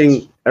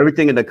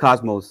 Everything in the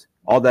cosmos,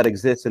 all that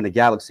exists in the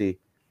galaxy,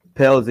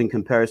 pales in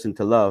comparison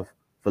to love.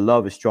 For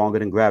love is stronger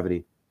than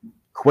gravity.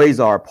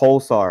 Quasar,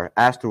 pulsar,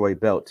 asteroid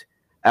belt.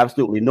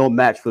 Absolutely no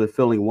match for the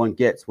feeling one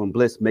gets when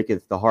bliss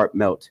maketh the heart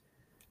melt.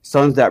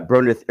 Suns that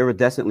burneth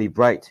iridescently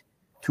bright,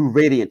 too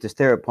radiant to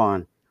stare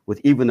upon, with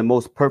even the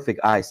most perfect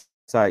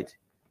eyesight.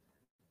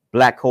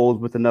 Black holes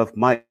with enough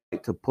might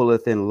to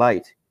pulleth in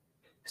light,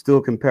 still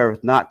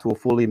compareth not to a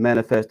fully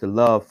manifested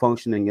love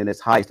functioning in its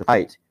highest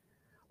height.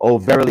 Oh,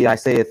 verily I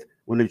saith,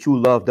 when the true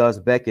love does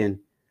beckon,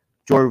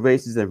 joy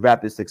races in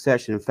rapid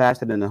succession,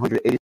 faster than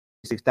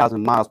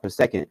 186,000 miles per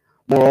second.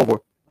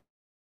 Moreover,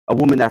 a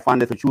woman that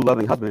findeth a true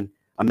loving husband,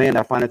 a man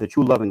that findeth a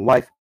true loving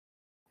wife,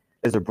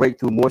 is a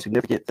breakthrough more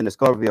significant than the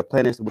discovery of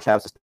planets which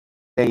have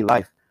sustained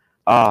life.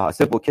 A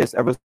simple kiss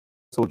ever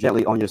so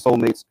gently on your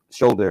soulmate's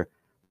shoulder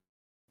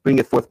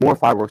bringeth forth more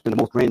fireworks than the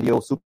most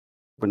grandiose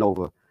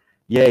supernova.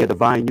 Yea, a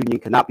divine union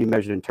cannot be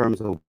measured in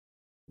terms of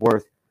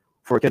worth,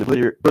 for it can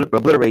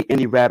obliterate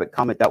any rabbit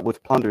comet that was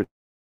plundered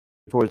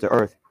towards the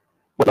earth.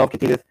 What love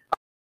containeth,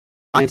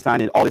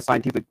 Einstein in all his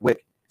scientific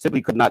wit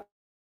simply could not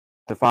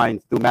define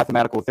through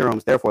mathematical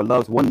theorems. Therefore,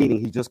 love's one meaning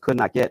he just could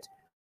not get.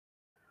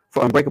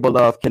 For unbreakable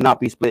love cannot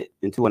be split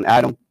into an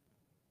atom.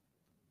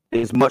 It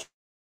is much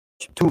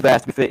too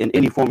vast to fit in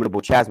any formidable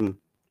chasm.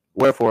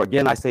 Wherefore,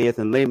 again I saith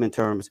in layman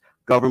terms,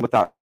 govern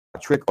without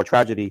trick or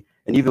tragedy,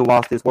 and even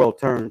whilst this world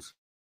turns,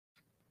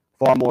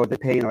 far more than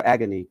pain or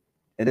agony.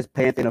 In this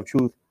pantheon of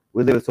truth,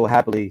 we live so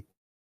happily,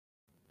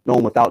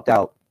 known without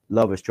doubt,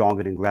 love is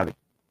stronger than gravity.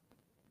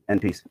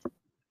 And peace.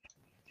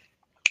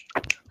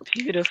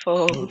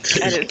 Beautiful. Okay.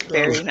 That is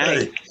very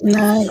nice.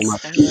 Nice. I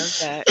love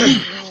that.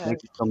 Yeah.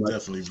 Thank you so much.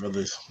 Definitely,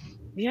 brother.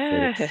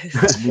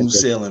 Yes. Smooth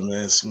sailing,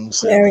 man. Smooth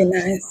Very sailing.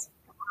 nice.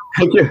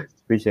 Thank you.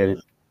 Appreciate it.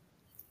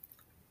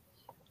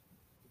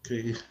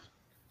 Okay.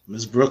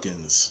 Ms.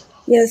 Brookins.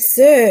 Yes,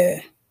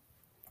 sir.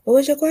 What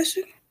was your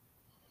question?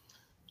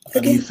 How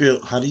do you Again.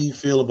 feel? How do you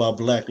feel about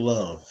black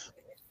love?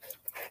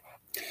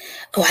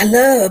 Oh, I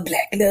love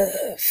black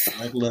love.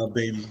 Black love,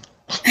 baby.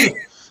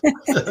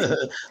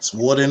 It's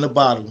water in the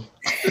bottle.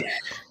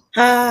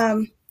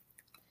 And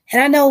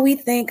I know we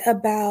think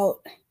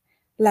about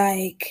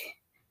like,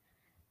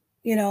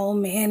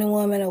 man and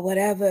woman or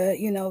whatever,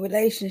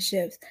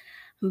 relationships,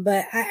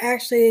 but I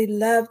actually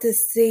love to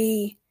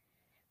see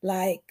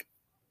like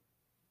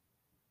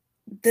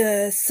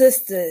the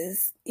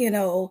sisters,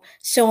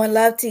 showing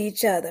love to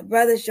each other,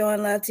 brothers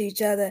showing love to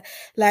each other.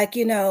 Like,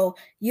 you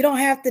don't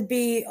have to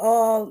be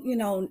all,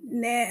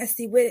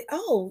 nasty with it.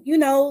 Oh,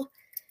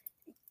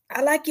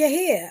 I like your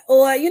hair,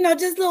 or,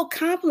 just little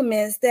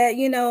compliments that,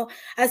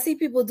 I see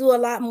people do a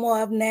lot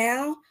more of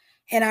now,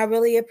 and I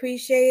really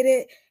appreciate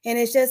it. And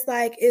it's just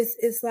like,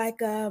 it's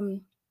like a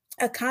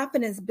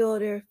confidence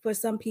builder for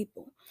some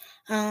people,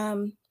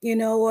 or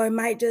it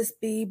might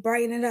just be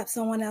brightening up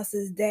someone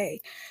else's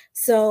day.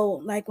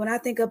 So like when I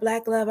think of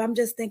black love, I'm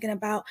just thinking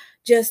about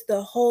just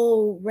the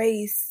whole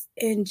race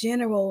in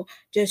general,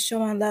 just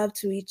showing love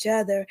to each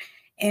other.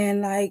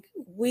 And like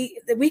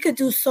we could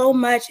do so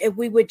much if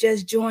we would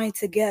just join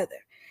together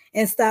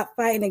and stop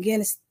fighting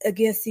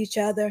against each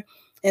other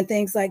and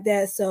things like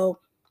that. So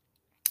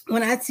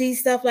when I see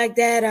stuff like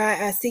that,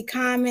 I see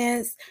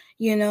comments,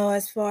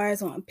 as far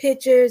as on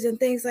pictures and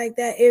things like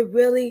that, it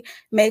really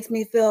makes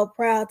me feel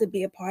proud to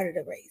be a part of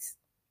the race.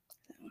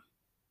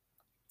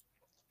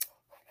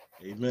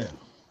 Amen.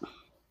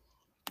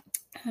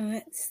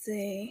 Let's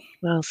see.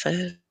 Well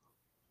said.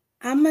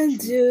 I'm gonna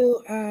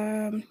do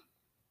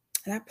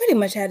and I pretty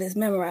much had this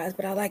memorized,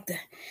 but I like to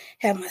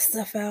have my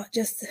stuff out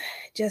just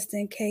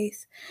in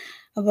case.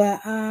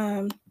 But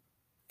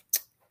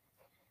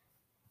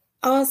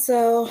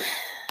also,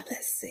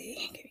 let's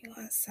see. Give me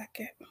 1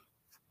 second.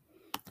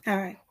 All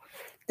right.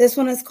 This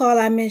one is called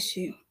I Miss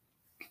You.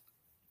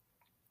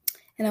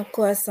 And of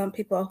course, some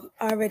people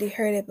already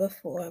heard it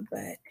before,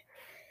 but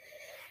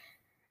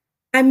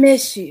I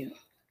miss you.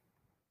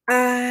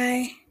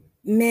 I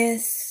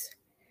miss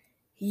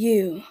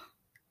you.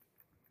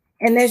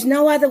 And there's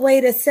no other way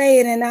to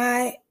say it. And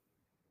I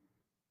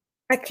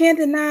can't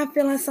deny I'm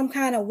feeling some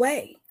kind of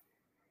way.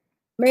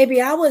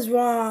 Maybe I was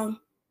wrong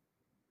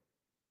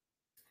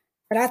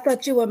But I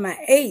thought you were my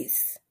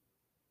ace.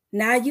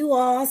 Now you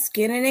all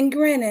skinning and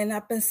grinning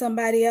up in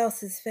somebody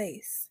else's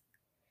face.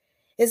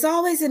 It's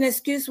always an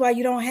excuse why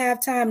you don't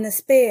have time to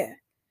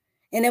spare.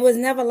 And it was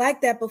never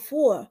like that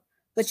before,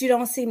 but you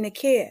don't seem to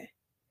care.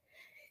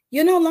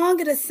 You're no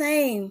longer the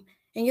same,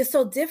 and you're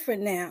so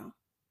different now.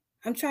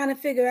 I'm trying to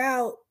figure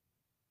out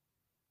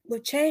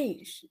what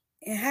changed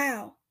and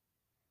how.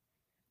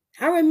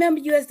 I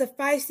remember you as the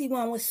feisty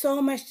one with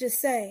so much to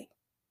say.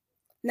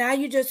 Now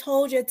you just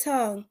hold your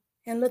tongue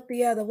and look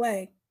the other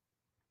way.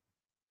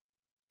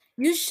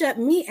 You shut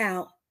me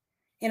out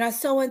and are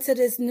so into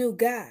this new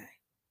guy.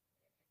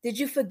 Did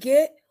you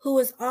forget who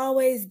was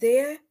always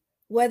there,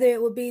 whether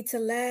it would be to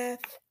laugh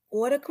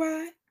or to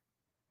cry?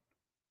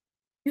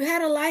 You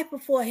had a life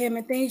before him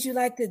and things you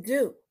like to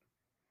do.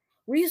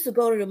 We used to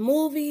go to the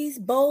movies,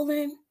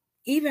 bowling,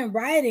 even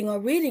writing or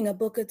reading a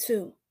book or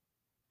two.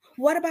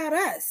 What about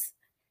us?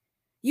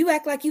 You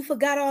act like you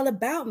forgot all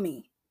about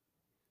me.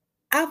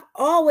 I've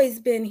always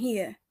been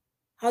here,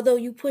 although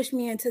you pushed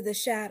me into the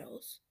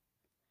shadows.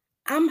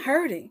 I'm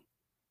hurting,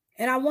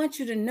 and I want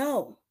you to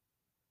know.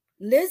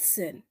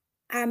 Listen,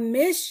 I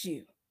miss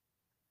you.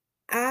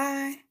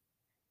 I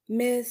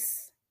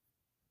miss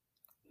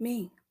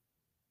me.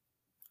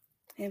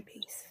 In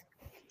peace.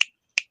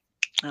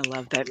 I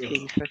love that Yeah.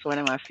 piece. That's one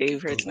of my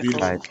favorites, That's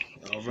beautiful.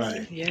 Nicole. All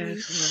right.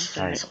 Yes,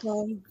 I love Right.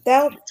 that.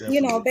 That,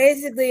 Definitely.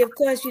 basically, of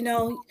course,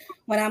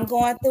 when I'm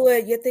going through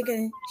it, you're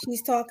thinking she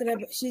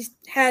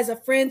has a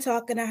friend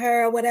talking to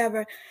her or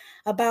whatever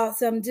about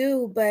some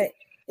dude, but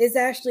it's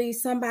actually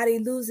somebody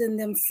losing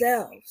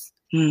themselves,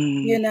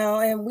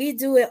 and we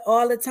do it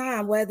all the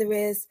time, whether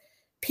it's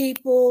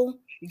people,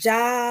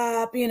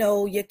 job,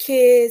 your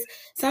kids.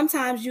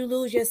 Sometimes you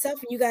lose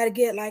yourself and you got to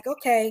get like,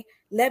 okay,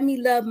 let me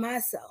love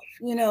myself,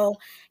 and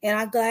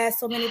I'm glad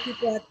so many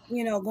people are,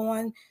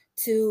 going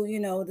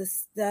to,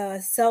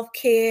 the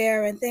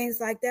self-care and things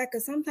like that,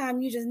 because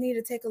sometimes you just need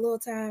to take a little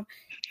time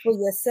for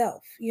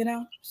yourself,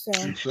 so.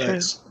 That's true.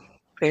 Thanks.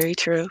 Very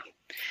true.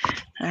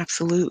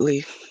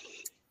 Absolutely.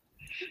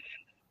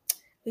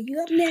 But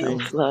you up next? Okay.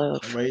 Self-love.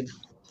 All right.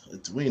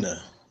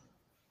 Edwina.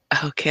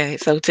 Okay,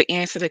 so to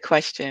answer the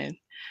question,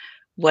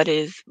 what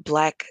is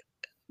black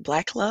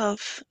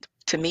love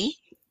to me?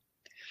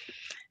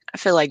 I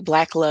feel like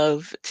black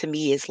love to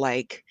me is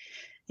like,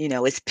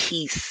 it's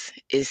peace,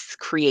 it's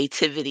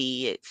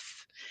creativity,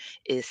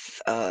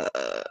 it's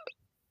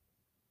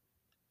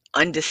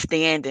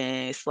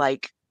understanding. It's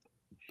like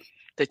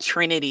the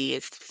Trinity,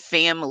 it's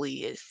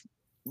family, it's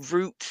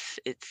roots,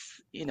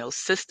 it's,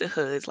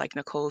 sisterhoods, like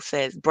Nicole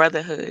says,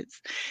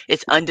 brotherhoods.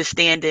 It's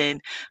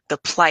understanding the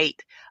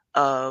plight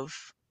of,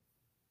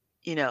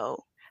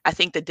 I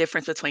think the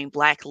difference between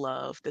black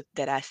love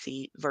that I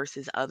see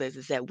versus others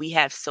is that we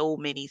have so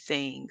many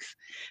things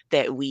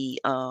that we,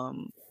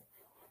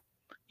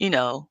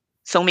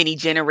 so many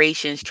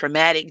generations,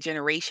 traumatic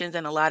generations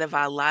in a lot of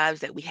our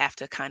lives that we have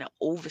to kind of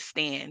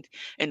overstand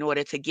in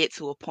order to get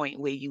to a point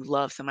where you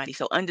love somebody.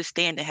 So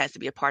understanding has to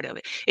be a part of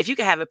it. If you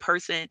can have a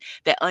person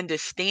that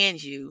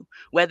understands you,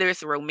 whether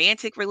it's a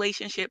romantic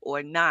relationship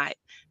or not,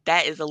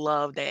 that is a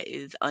love that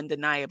is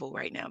undeniable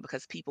right now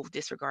because people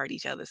disregard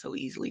each other so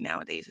easily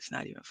nowadays. It's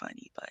not even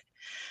funny, but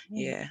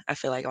yeah, I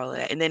feel like all of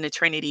that. And then the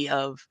trinity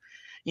of,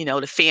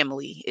 the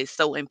family is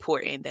so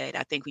important that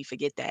I think we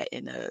forget that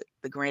in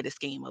the grander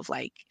scheme of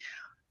like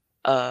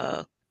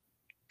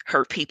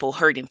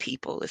hurting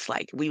people. It's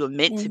like we were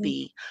meant to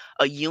be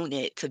a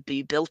unit to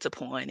be built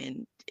upon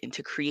and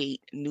to create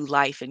new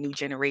life and new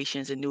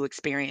generations and new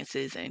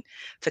experiences and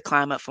to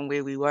climb up from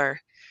where we were.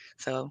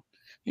 So,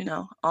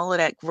 all of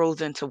that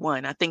grows into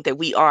one. I think that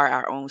we are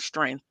our own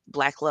strength.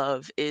 Black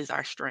love is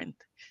our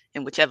strength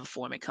in whichever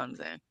form it comes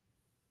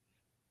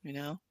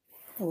in.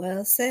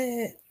 Well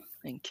said.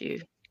 Thank you.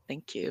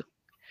 Thank you.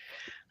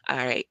 All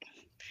right.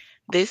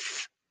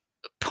 This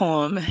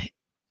poem is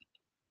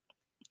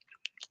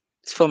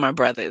for my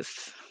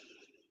brothers.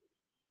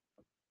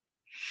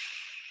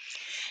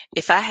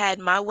 If I had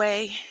my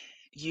way,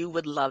 you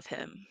would love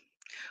him.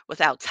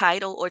 Without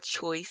title or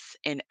choice,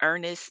 in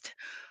earnest,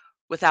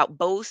 without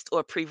boast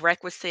or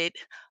prerequisite,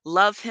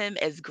 love him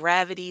as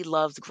gravity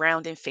loves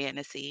ground and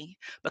fantasy.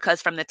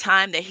 Because from the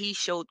time that he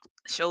showed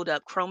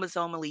up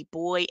chromosomally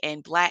boy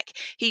and black,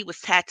 he was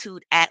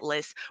tattooed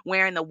Atlas,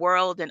 wearing the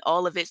world and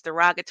all of its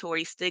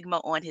derogatory stigma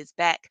on his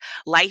back.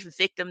 Life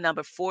victim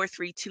number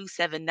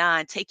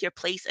 43279. Take your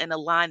place in a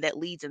line that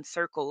leads in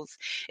circles.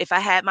 If I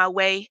had my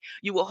way,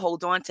 you will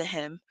hold on to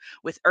him.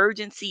 With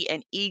urgency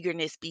and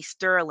eagerness, be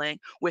sterling.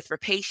 With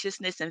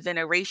rapaciousness and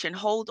veneration,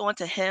 hold on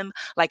to him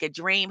like a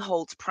dream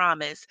holds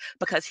promise,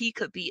 because he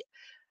could be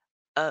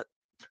a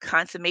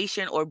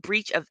consummation or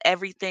breach of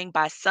everything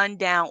by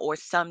sundown or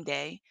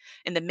someday.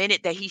 In the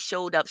minute that he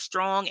showed up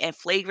strong and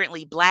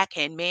flagrantly black,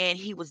 and man,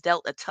 he was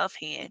dealt a tough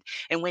hand.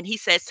 And when he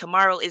says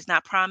tomorrow is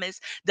not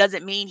promised,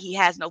 doesn't mean he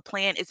has no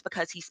plan. It's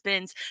because he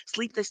spends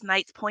sleepless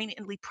nights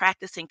poignantly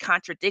practicing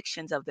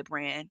contradictions of the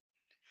brand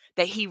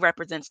that he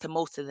represents to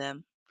most of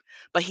them.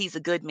 But he's a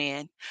good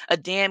man, a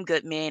damn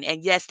good man.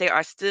 And yes, there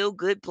are still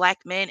good black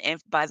men,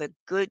 and by the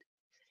good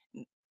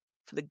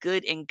For the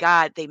good in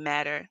God they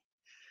matter.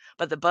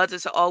 But the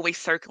buzzards are always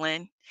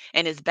circling,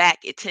 and his back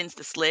it tends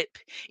to slip.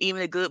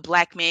 Even a good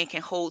black man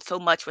can hold so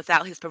much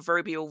without his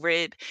proverbial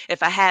rib.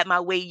 If I had my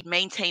way, you'd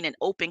maintain an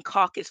open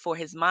caucus for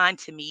his mind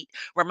to meet.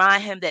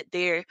 Remind him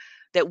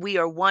that we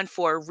are one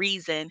for a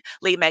reason.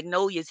 Lay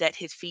magnolias at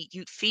his feet.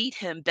 You'd feed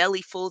him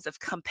bellyfuls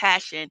of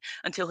compassion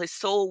until his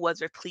soul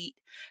was replete.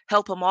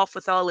 Help him off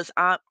with all his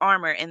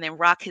armor and then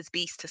rock his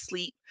beast to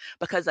sleep.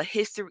 Because as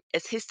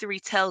history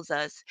tells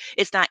us,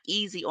 it's not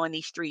easy on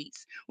these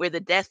streets where the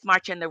death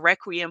march and the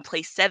requiem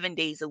play 7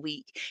 days a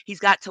week. He's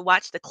got to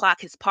watch the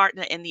clock, his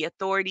partner, and the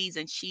authorities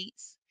and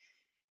sheets.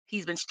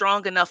 He's been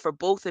strong enough for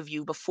both of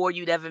you before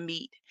you'd ever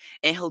meet.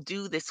 And he'll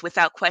do this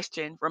without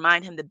question.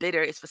 Remind him the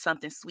bitter is for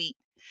something sweet.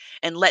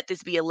 And let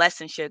this be a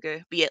lesson,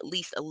 sugar. Be at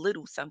least a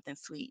little something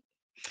sweet.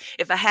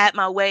 If I had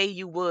my way,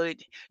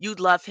 you'd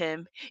love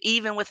him,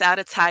 even without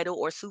a title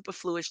or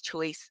superfluous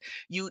choice.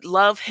 You'd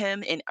love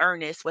him in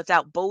earnest,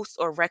 without boast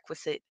or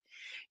requisite.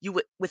 You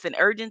would, with an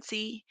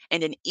urgency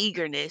and an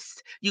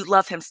eagerness, you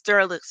love him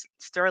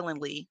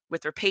sterlingly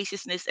with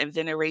rapaciousness and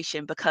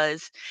veneration.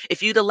 Because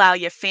if you'd allow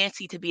your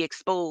fancy to be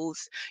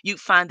exposed, you'd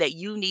find that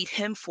you need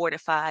him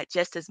fortified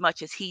just as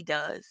much as he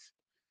does.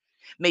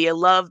 May your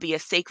love be a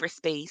sacred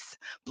space,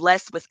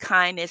 blessed with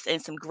kindness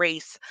and some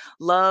grace.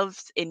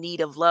 Love's in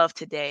need of love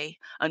today,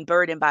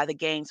 unburdened by the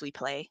games we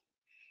play.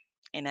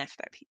 And that's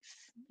that piece.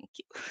 Thank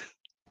you.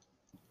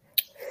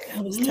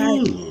 That was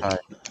tight. Ooh,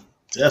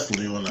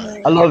 definitely when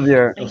I love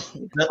your Thank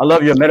you. I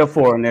love your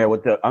metaphor in there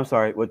with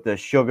the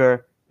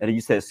sugar, and then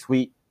you said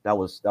sweet. That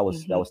was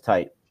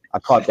tight. I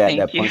caught that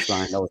Thank you.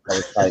 punchline. That was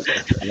tight.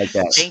 I like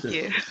that. Thank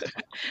you.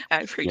 I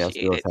Yeah, it's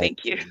appreciate real it. tight.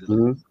 Thank you.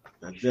 Mhm.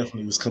 that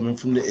definitely was coming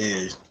from the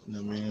edge. You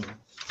know what I mean?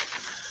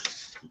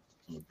 I'm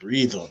gonna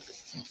breathe on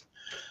it.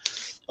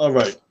 All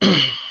right.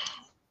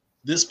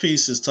 This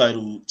piece is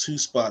titled Two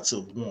Spots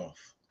of Warmth.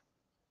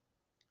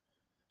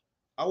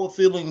 Our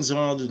feelings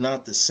are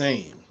not the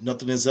same.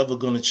 Nothing is ever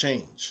going to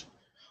change.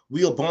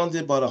 We are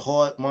bonded by the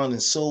heart, mind,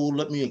 and soul.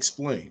 Let me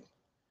explain.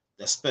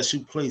 That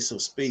special place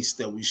of space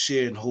that we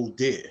share and hold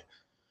dear.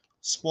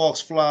 Sparks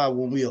fly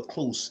when we are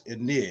close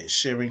and near,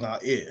 sharing our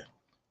air.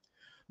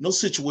 No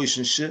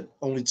situationship,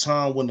 only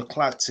time when the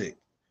clock tick.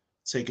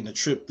 Taking a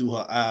trip through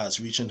her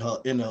eyes, reaching her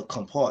inner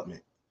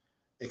compartment.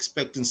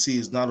 Expectancy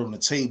is not on the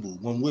table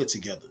when we're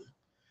together.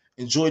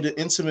 Enjoy the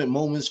intimate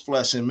moments,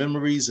 flashing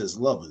memories as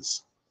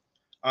lovers.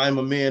 I am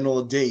a man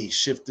all day,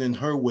 shifting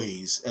her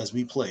ways as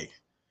we play.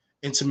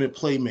 Intimate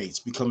playmates,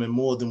 becoming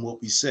more than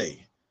what we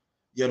say.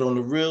 Yet on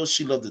the real,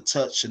 she loved the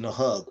touch and the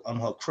hug. I'm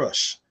her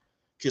crush.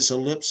 Kiss her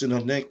lips and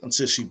her neck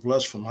until she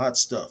blushed from hot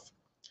stuff.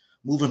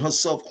 Moving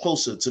herself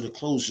closer to the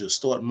closure,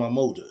 starting my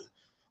motor.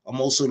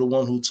 I'm also the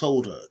one who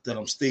told her that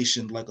I'm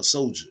stationed like a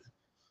soldier.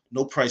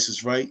 No price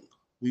is right.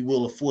 We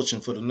will a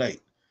fortune for the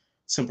night.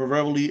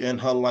 Temporarily in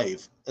her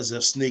life, as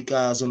if snake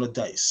eyes on the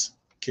dice.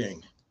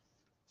 King.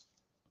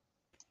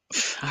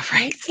 All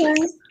right. Okay.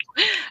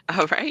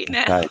 All right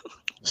now. Tight.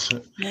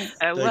 Nice.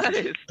 I Thank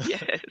you. was.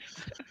 Yes.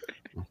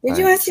 Did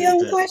you Tight. answer your own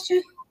Appreciate that.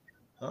 question?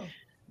 Huh?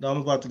 No, I'm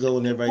about to go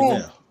in there right Oh.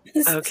 now.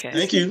 Okay.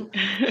 Thank you.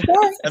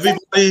 Sorry.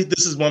 Everybody,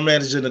 this is my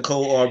manager,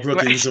 Nicole R.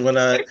 Brookings. Right. And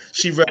when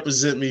she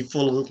represent me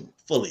fully.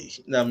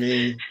 You know what I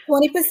mean?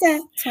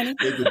 20%.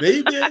 20%.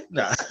 Baby.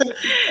 Nah.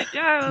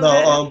 Yo,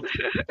 No, man.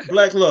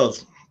 Black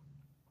love.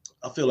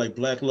 I feel like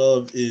black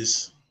love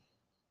is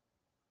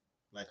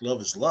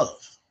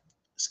love.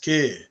 It's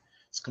care.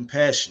 It's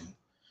compassion.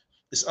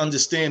 It's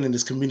understanding.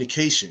 It's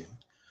communication.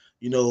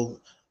 You know,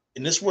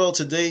 in this world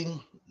today,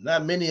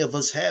 not many of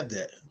us have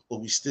that,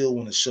 but we still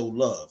want to show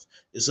love.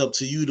 It's up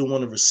to you to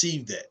want to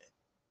receive that.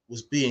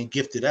 What's being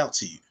gifted out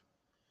to you.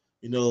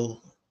 You know,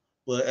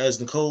 but as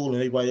Nicole and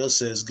everybody else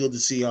says, it's good to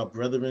see our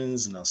brethren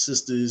and our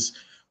sisters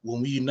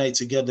when we unite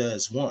together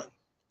as one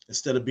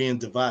instead of being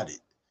divided.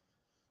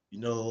 You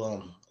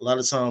know, a lot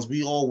of times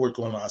we all work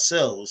on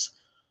ourselves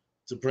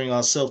to bring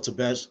ourselves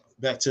to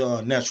back to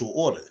our natural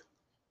order.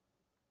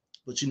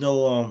 But you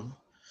know,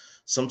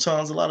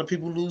 sometimes a lot of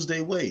people lose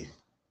their way.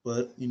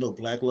 But you know,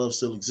 black love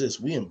still exists.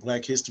 We in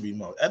Black History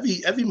Month.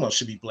 Every month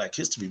should be Black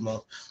History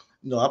Month.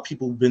 You know, our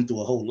people have been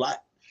through a whole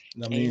lot.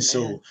 You know what I mean? Amen.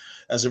 So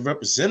as a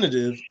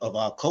representative of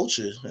our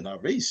culture and our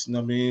race, you know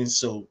what I mean?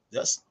 So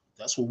that's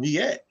where we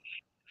at.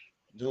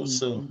 You know,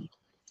 so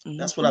Mhm.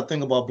 that's what I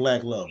think about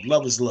black love.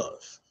 Love is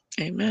love.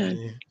 You know what I Amen.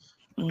 mean?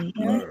 Mhm.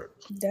 Yeah, Word.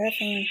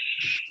 definitely.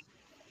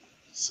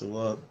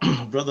 So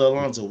Brother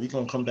Alonzo, we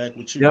gonna come back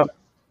with you. Yep.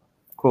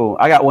 Cool.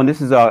 I got one.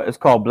 This is it's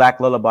called Black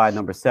Lullaby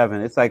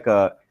 #7. It's like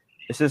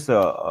it's just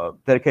a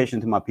dedication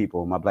to my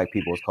people, my black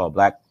people. It's called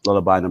Black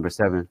Lullaby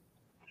 #7.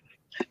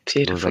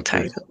 Beautiful up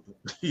here. title.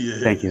 Yeah.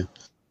 Thank you.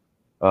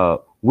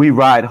 We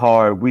ride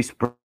hard, we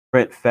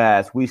sprint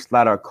fast, we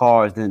slide our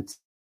cars, then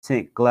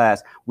tint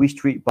glass. We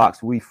street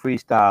box, we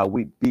freestyle,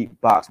 we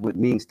beatbox with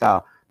mean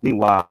style.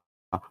 Meanwhile,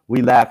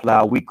 we laugh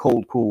loud, we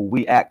cold cool,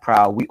 we act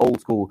proud, we old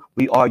school,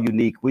 we are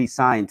unique, we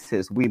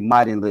scientists, we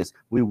mindless,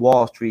 we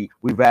Wall Street,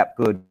 we rap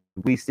good,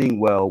 we sing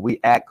well, we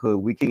act good,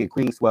 we king and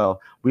queen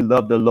swell, we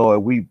love the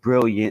Lord, we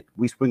brilliant,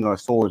 we swing our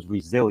swords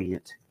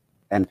resilient.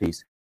 and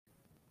peace.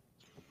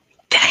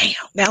 Damn,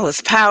 that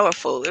was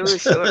powerful. It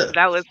was short.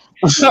 That was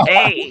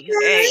hey,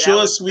 that Short,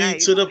 was sweet,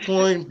 nice. to the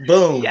point,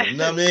 boom. Yes, You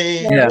know what I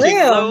mean? For Yeah. big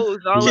real. lows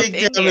all up Kick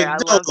in down there. I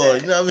the love door.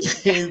 You that. know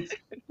what I mean?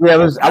 Yeah, it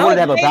was. I I wanted was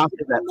to have a waiting bounce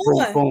to for that. Boom,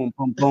 more. boom,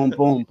 boom, boom,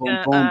 boom, boom,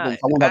 boom, boom. So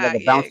I want to have like a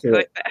Yeah, bounce to cut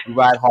it. that. We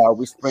ride hard.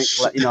 We sprint.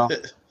 Like, you know,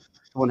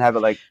 I want to have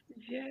it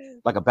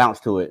Yes, like a bounce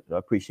to it. So I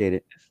appreciate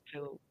it. that's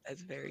dope.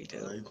 That's very All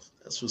dope. right,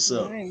 that's what's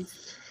up.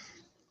 Nice.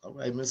 All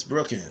right, Miss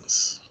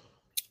Brookins,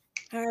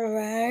 All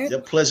right.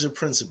 your pleasure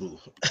principle.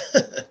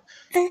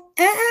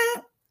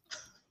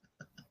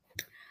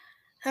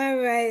 All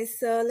right.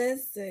 So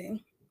let's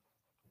see.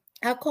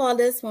 I call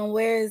this one,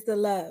 Where is the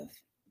Love?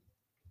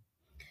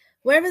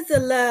 Where is the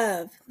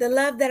love? The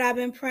love that I've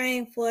been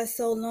praying for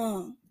so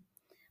long,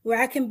 where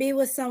I can be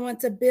with someone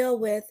to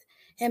build with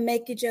and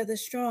make each other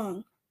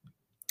strong.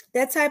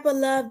 That type of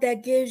love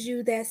that gives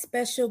you that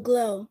special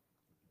glow,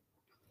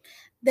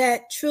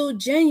 that true,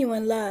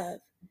 genuine love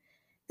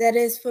that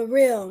is for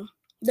real,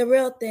 the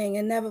real thing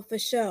and never for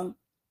show.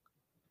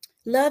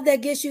 Love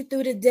that gets you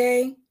through the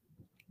day,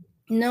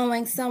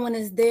 knowing someone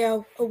is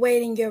there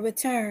awaiting your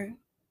return.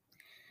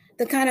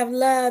 The kind of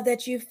love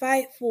that you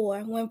fight for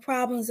when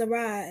problems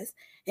arise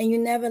and you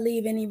never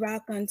leave any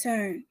rock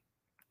unturned.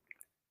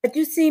 But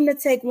you seem to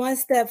take one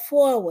step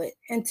forward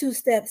and two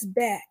steps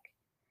back.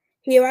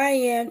 Here I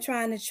am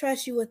trying to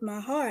trust you with my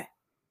heart,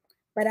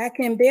 but I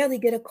can barely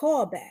get a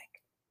call back.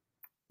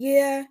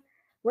 Yeah,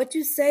 what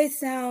you say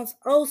sounds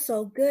oh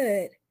so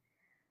good,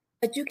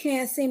 but you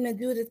can't seem to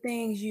do the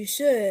things you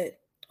should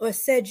or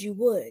said you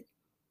would.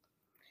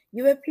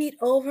 You repeat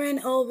over and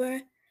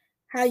over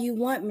how you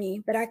want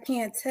me, but I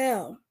can't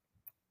tell.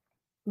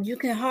 You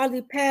can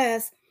hardly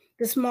pass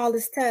the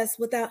smallest test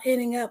without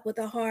ending up with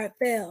a hard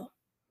fail.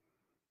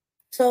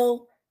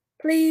 So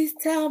please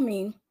tell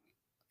me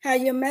how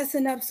you're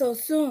messing up so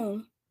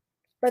soon,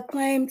 but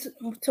claim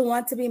to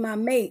want to be my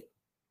mate.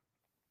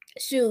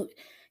 Shoot,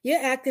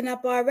 you're acting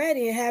up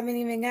already and haven't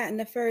even gotten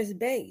to first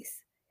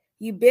base.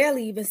 You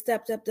barely even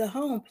stepped up to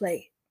home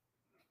plate.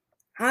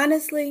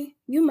 Honestly,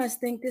 you must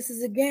think this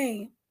is a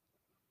game.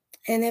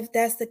 And if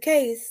that's the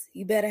case,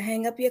 you better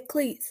hang up your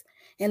cleats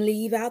and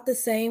leave out the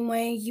same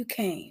way you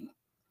came.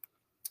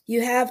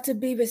 You have to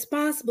be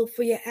responsible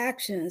for your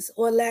actions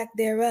or lack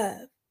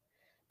thereof.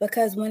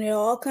 Because when it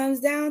all comes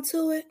down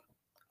to it,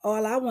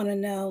 all I want to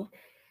know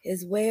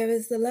is where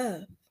is the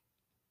love?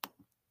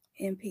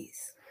 In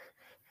peace.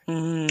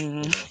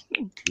 Mm,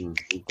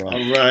 Okay.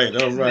 All right,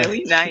 all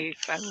really right. nice.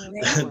 I love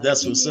that Thank one.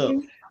 That's what's up.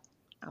 you.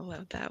 I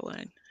love that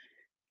one.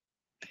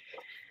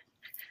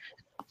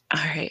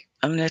 All right,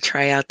 I'm gonna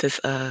try out this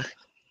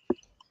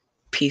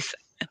piece.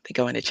 I think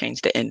I want to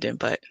change the ending,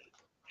 but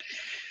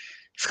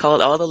it's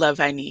called All the Love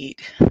I Need.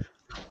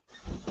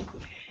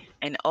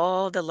 And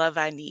all the love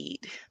I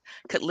need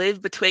could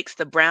live betwixt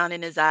the brown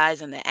in his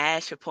eyes and the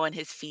ash upon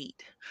his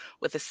feet.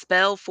 With a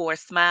spell for a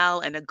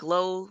smile and a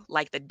glow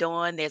like the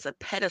dawn, there's a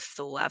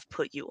pedestal I've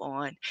put you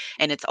on,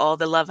 and it's all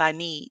the love I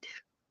need.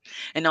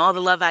 And all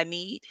the love I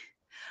need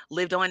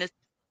lived on a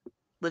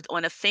lived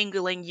on a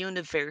fingerling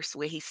universe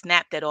where he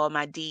snapped at all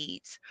my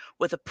deeds.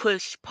 With a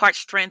push, part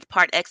strength,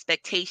 part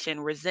expectation,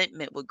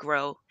 resentment would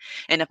grow,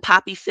 and a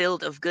poppy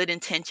field of good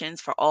intentions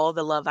for all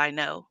the love I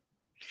know.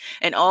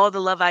 And all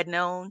the love I'd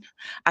known,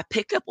 I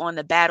picked up on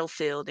the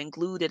battlefield and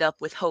glued it up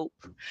with hope.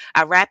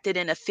 I wrapped it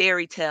in a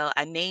fairy tale.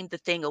 I named the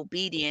thing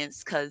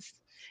obedience because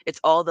it's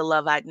all the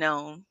love I'd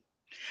known.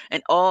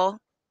 And all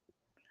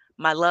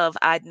my love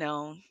I'd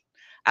known,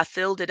 I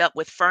filled it up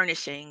with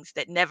furnishings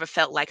that never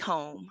felt like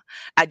home.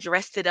 I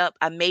dressed it up,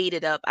 I made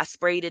it up, I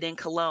sprayed it in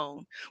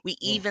cologne. We Mm.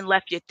 even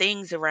left your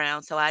things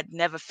around so I'd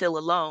never feel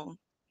alone,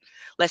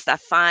 lest I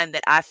find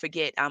that I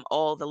forget I'm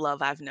all the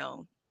love I've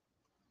known.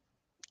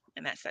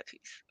 And that's that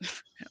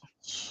piece.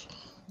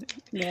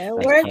 That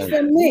That's worked tight.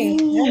 for me.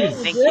 That Ooh.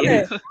 was Thank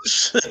good.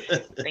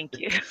 you. Thank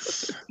you.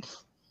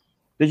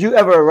 Did you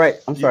ever write?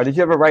 I'm Yeah. sorry. Did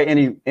you ever write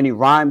any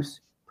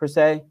rhymes per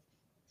se?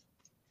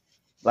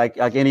 Like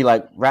any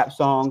like rap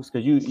songs?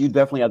 Because you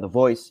definitely have the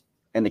voice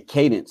and the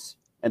cadence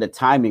and the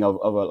timing of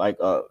a like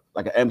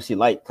an MC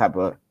Light type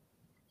of.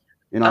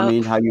 You know what I Uh,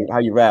 mean? How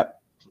you rap?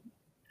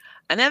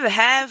 I never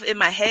have in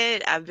my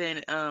head. I've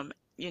been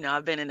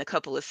I've been in a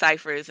couple of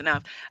ciphers and I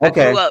grew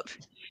Okay. up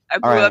I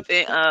All grew right. up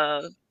in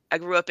I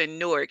grew up in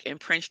Newark in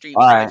Prince Street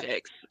All right.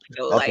 projects.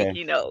 So like, Okay.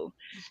 that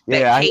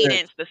Yeah, I hear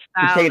cadence, the the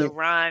style, the cadence.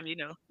 rhyme,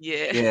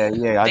 yeah. Yeah,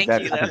 yeah. Thank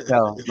you I though. can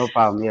tell. No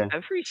problem. Yeah. I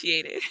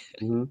appreciate it.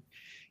 Hmm.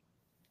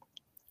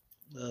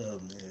 Oh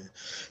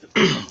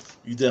man,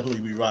 you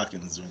definitely be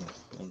rocking, Zoom.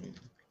 I mean,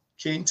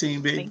 King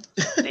Team, baby.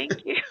 Thank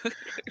thank you.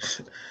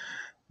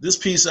 This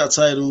piece I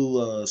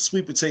title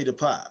 "Sweet Potato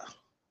Pie."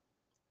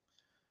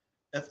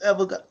 If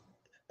ever,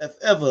 if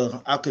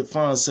ever I could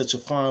find such a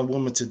fine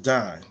woman to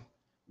dine,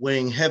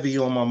 weighing heavy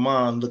on my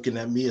mind, looking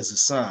at me as a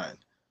sign,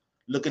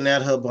 looking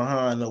at her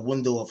behind a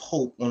window of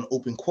hope on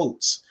open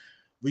quotes,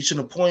 reaching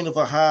a point of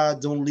a high,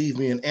 don't leave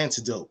me an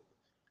antidote.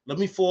 Let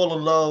me fall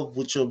in love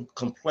with your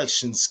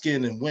complexion,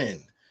 skin, and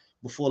wind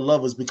before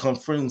lovers become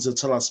friends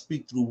until I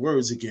speak through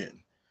words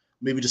again.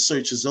 Maybe the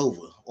search is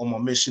over or my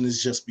mission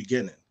is just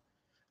beginning.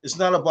 It's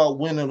not about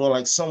winning or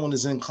like someone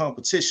is in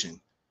competition.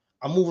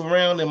 I move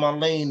around in my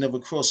lane, never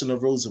crossing the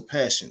roads of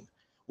passion.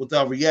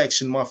 Without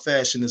reaction, my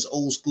fashion is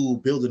old school,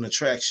 building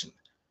attraction.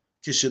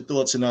 Kiss your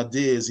thoughts and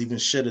ideas, even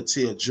shed a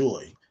tear of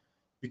joy.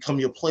 Become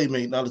your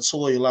playmate, not a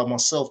toy, allow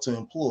myself to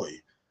employ.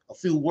 A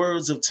few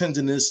words of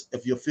tenderness,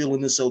 if you're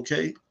feeling this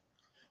okay.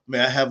 May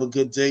I have a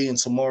good day and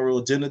tomorrow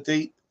a dinner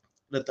date?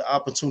 Let the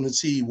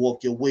opportunity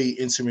walk your way,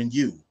 entering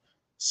you.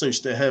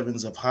 Search the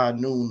heavens of high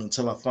noon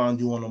until I find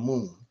you on the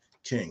moon,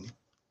 King.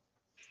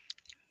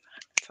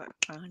 So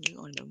I find you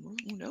on the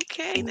moon.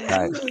 Okay,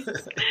 Right.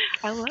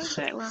 I love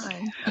that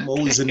line. I'm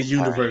always in the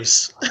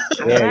universe.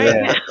 All Yeah, right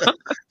yeah.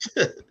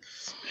 now.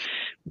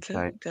 Dope,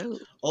 Right. dope.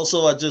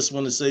 Also, I just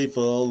want to say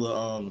for all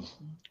the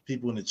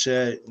people in the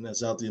chat and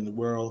that's out there in the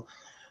world,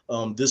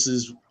 this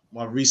is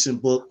my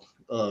recent book,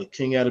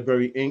 King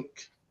Atterbury Inc.,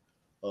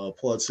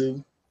 Part 2. You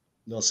know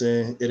what I'm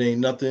saying? It ain't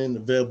nothing,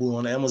 available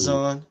on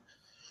Amazon.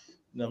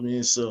 You know what I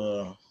mean?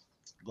 So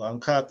go out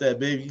and cop that,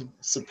 baby.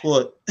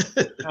 Support.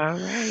 All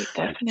right,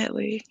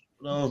 definitely.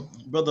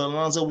 Brother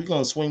Alonzo, we're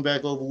gonna swing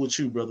back over with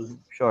you, brother.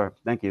 Sure.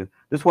 Thank you.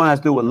 This one has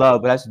to do with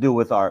love, but it has to do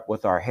with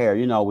our hair.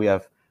 You know,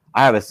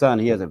 I have a son.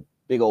 He has a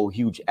big old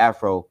huge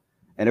afro,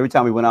 and every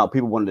time we went out,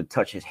 people wanted to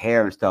touch his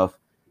hair and stuff.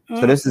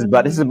 So this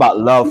is about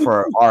love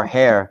for our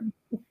hair.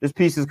 This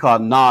piece is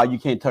called "Nah, You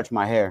Can't Touch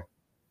My Hair."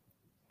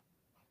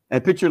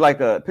 And picture like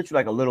a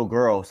little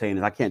girl saying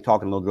this. I can't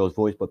talk in a little girl's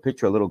voice, but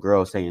picture a little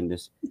girl saying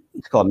this.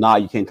 It's called "Nah,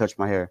 You Can't Touch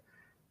My Hair."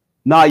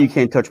 Nah, you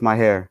can't touch my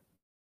hair.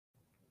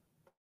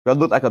 Do I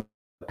look like a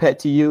pet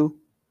to you?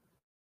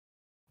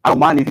 I don't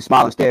mind if you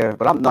smile and stare,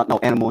 but I'm not no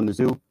animal in the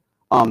zoo.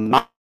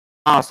 Nah,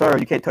 sir,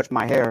 you can't touch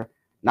my hair.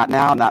 Not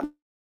now, not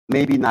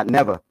maybe, not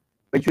never.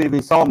 But you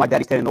even saw my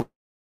daddy standing over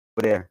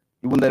there.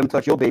 You wouldn't let him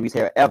touch your baby's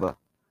hair ever.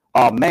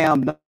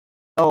 Ma'am, no,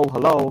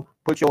 hello.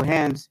 Put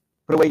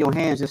away your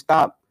hands, just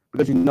stop.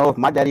 Because you know if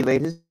my daddy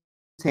laid his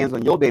hands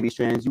on your baby's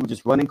strands, you would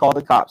just run and call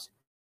the cops.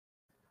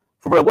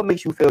 For real, what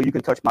makes you feel you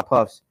can touch my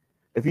puffs?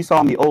 If you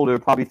saw me older,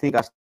 probably think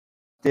I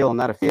still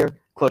not a fear.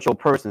 Clutch your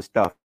purse and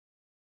stuff.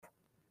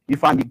 You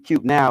find me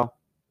cute now,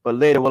 but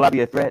later will I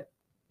be a threat?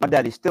 My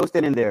daddy's still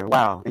standing there.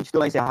 Wow, and you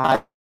still ain't say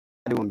hi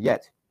to him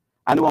yet.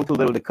 I know I'm too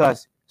little to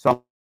cuss,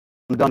 so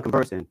I'm done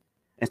conversing.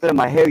 Instead of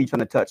my hair you trying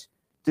to touch,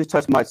 just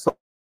touch my soul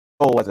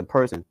as a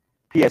person.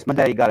 P.S. My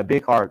daddy got a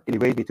big heart, and he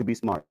raised me to be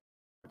smart.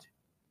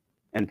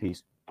 End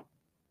peace.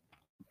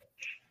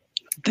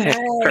 That's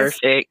Yes.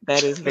 perfect.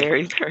 That is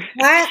very perfect.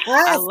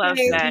 I love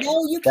say, that.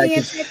 no, you Thank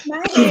can't you. touch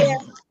my hair.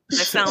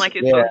 That sounds like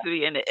it's Yeah. supposed to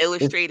be in the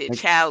illustrated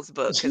child's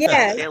book. Because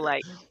Yes. I feel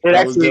like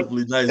That was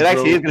definitely nice, It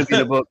actually bro. is going to be in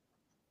the book.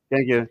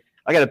 Thank you.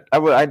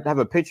 I have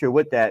a picture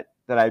with that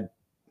I,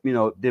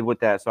 did with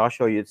that. So I'll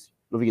show you. If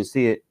you can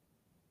see it.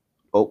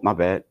 Oh, my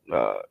bad.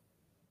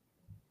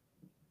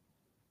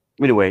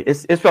 Anyway,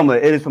 it is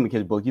from a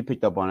kid's book. You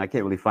picked up on it. I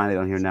can't really find it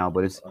on here now,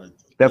 but it's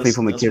definitely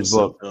from a kid's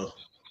book.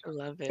 I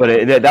love it. But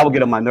that would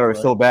get on my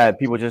nerves so bad.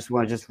 People just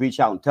want to just reach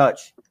out and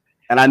touch.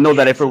 And I know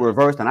that if it were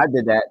reversed and I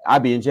did that,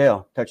 I'd be in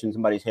jail touching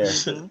somebody's hair.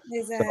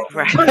 Exactly.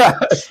 Right.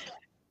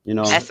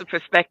 That's a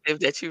perspective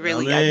that you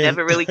really, I mean- I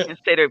never really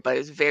considered, but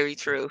it's very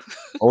true.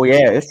 Oh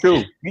yeah, it's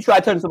true. You try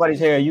touching somebody's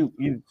hair,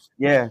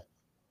 yeah.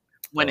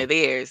 One of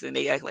theirs, and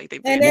they act like they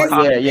And been it's-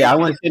 talking. Yeah. I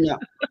want to say now.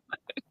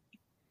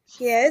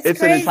 Yeah, it's It's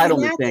an crazy.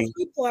 entitlement Now thing.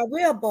 people are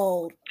real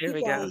bold. There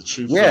we People go. are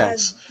True Yeah.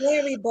 facts.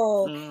 very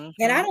bold. Mhm.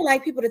 And I don't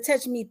like people to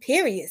touch me,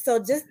 period. So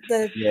just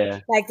Yeah.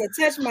 to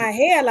touch my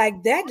hair,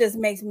 like that just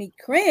makes me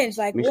cringe.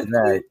 Like, Makes what you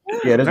are mad. you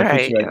doing? Yeah, there's a Right.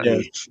 picture right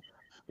there.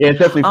 Yeah, it's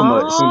definitely it's gonna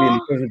be in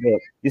the Oh. kids'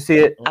 book. You see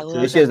it? I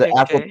love She has that the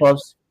afro picture.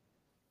 puffs.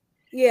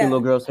 Yeah. Little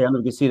girl's hair. I don't know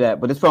if you can see that,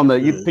 but it's from Yeah.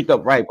 you picked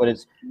up right. But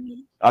it's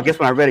I guess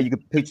when I read it, you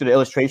could picture the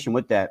illustration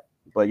with that.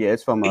 But yeah,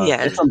 it's from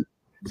Yes. it's from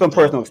some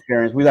personal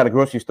experience. We was at a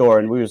grocery store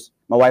and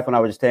my wife and I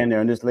were just standing there,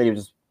 and this lady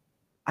was just,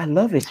 I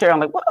love his hair. I'm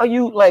like, what are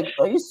you like?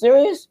 Are you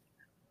serious?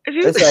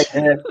 It's like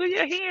Who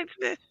your hands,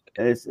 man?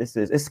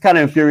 it's kind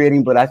of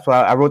infuriating, but that's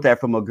why I wrote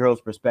that from a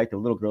girl's perspective,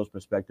 little girl's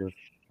perspective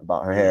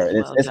about her hair.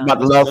 And Well it's about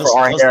the done. love for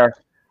our That's- hair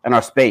and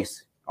our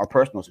space, our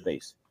personal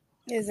space.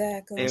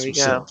 Exactly. There That's we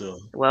what's go. up, though.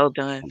 Well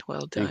done.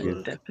 Well Thank done.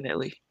 you.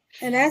 Definitely.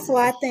 And that's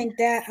why I think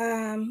that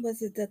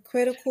was it the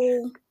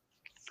critical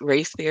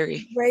Race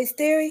theory. race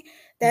theory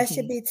that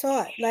should be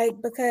taught.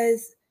 Like,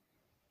 because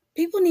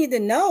people need to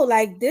know,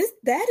 like,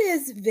 that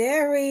is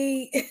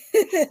very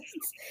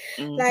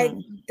like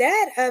Mhm.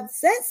 that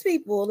upsets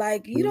people.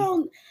 Like, you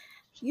don't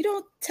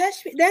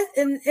touch me. That's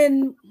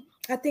and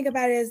I think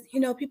about it as,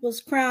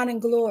 people's crown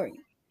and glory.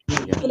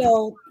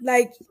 Mhm.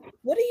 Like,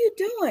 what are you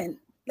doing?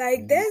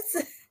 Like, that's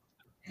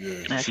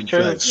Yeah, That's true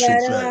true. facts. True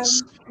but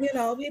facts.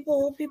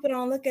 people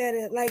don't look at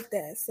it like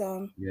that.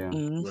 So Yeah.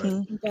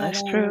 Mhm. but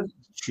That's true.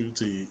 True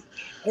to you.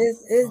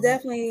 it's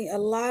definitely a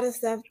lot of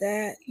stuff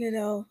that,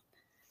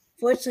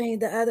 fortunately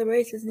the other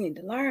races need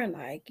to learn.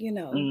 Like,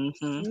 Mhm.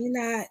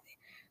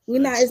 we're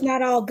not it's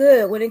not all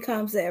good when it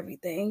comes to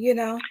everything,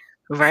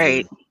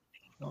 Right.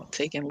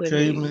 Taking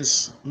Okay,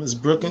 liberty. Miss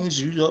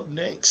Brookins, you up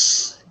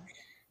next.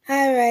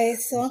 All right,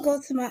 so I'll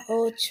go to my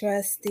old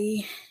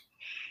trusty.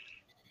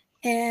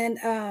 And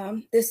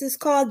this is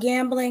called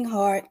Gambling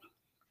Heart.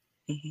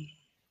 Mhm.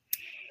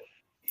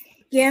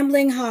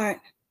 Gambling Heart.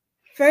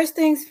 First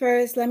things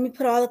first, let me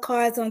put all the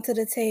cards onto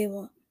the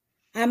table.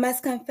 I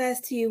must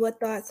confess to you what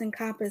thoughts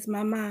encompass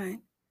my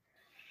mind.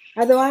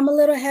 Although I'm a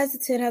little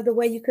hesitant of the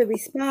way you could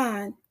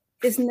respond,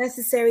 it's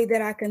necessary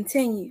that I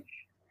continue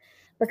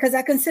because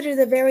I consider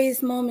the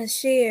various moments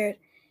shared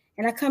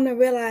and I come to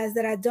realize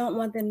that I don't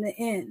want them to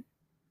end.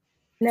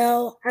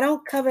 No, I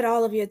don't covet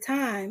all of your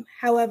time.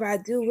 However, I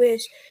do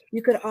wish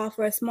you could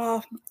offer a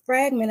small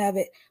fragment of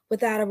it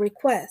without a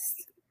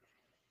request.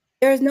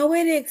 There is no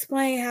way to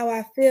explain how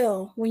I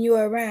feel when you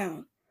are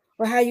around,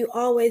 or how you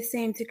always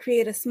seem to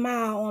create a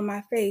smile on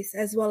my face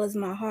as well as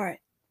my heart.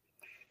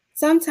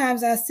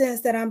 Sometimes I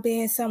sense that I'm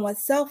being somewhat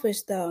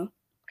selfish, though,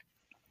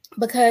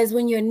 because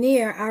when you're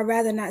near, I'd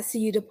rather not see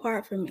you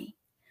depart from me.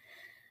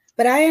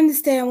 But I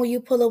understand when you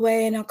pull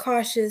away and are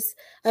cautious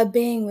of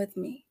being with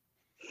me.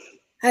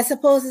 I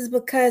suppose it's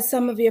because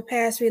some of your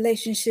past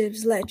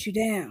relationships let you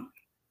down.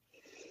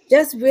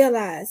 Just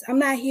realize I'm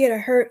not here to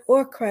hurt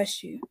or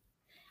crush you.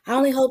 I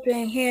only hope to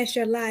enhance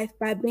your life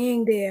by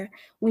being there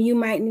when you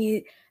might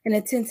need an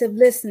attentive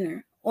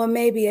listener or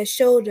maybe a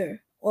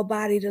shoulder or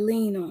body to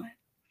lean on.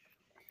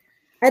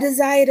 I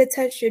desire to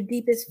touch your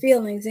deepest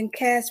feelings and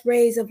cast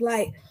rays of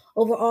light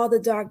over all the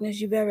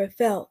darkness you've ever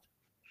felt.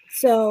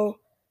 So,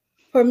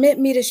 permit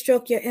me to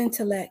stroke your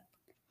intellect,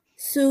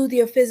 soothe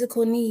your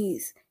physical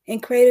needs,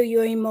 and cradle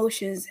your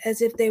emotions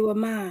as if they were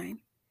mine.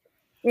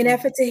 In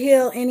effort to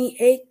heal any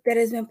ache that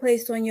has been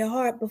placed on your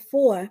heart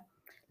before,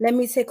 let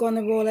me take on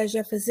the role as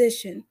your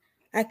physician.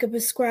 I could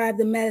prescribe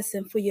the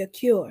medicine for your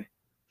cure.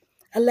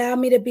 Allow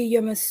me to be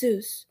your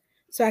masseuse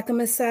so I can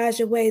massage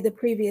away the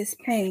previous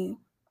pain.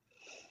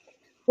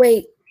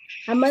 Wait,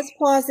 I must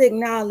pause to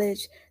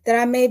acknowledge that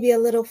I may be a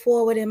little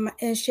forward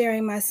in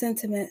sharing my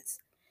sentiments.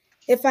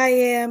 If I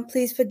am,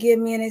 please forgive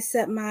me and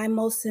accept my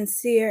most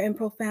sincere and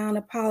profound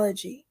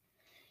apology.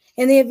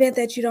 In the event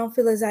that you don't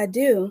feel as I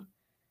do,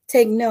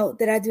 take note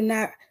that I do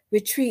not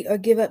retreat or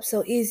give up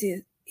so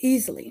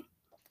easily.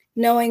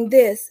 Knowing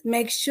this,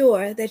 make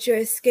sure that your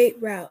escape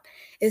route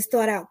is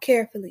thought out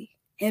carefully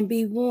and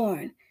be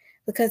warned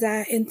because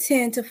I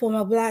intend to form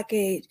a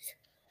blockade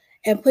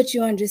and put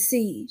you under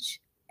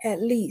siege,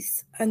 at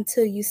least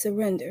until you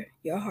surrender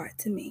your heart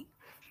to me.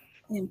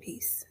 In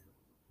peace.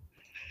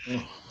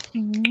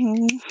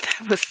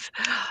 That was,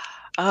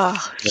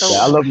 oh, so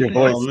Yeah, I love your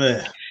Oh voice.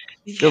 man,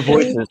 Your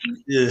voice Thank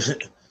is yeah.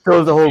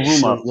 fills the whole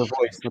room up. So Your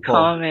voice, Nicole,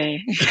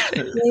 calming.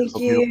 thank so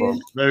you. beautiful.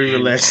 very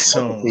And relaxed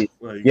also, tone. Pete.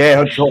 Like Yeah,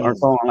 her beautiful.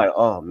 song. I'm like,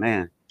 oh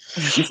man.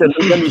 You said,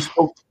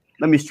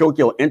 let me stroke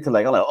your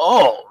intellect. I'm like,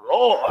 oh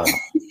Lord,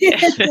 Yeah.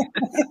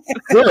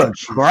 good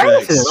True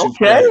gracious, facts. True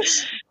okay.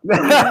 facts.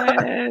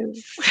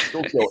 Yes.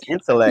 Stroke your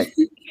intellect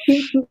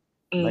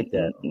like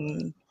that.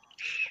 Mm-mm-mm.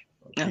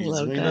 I Peace,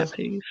 love Zena. that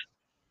piece.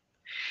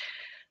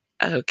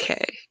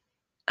 Okay.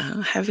 I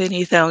don't have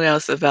anything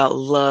else about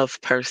love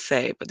per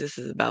se, but this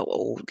is about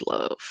old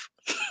love.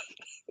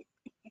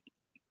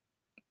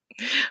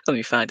 Let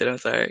me find it. I'm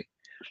sorry.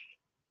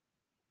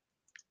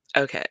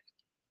 Okay.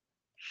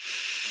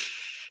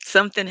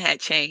 Something had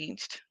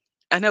changed.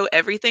 I know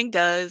everything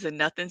does and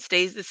nothing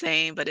stays the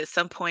same, but at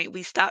some point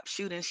we stop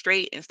shooting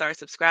straight and start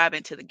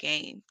subscribing to the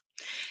game.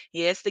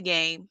 Yes, the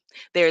game.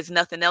 There is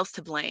nothing else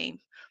to blame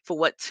for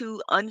what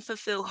two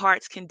unfulfilled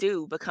hearts can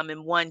do,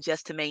 becoming one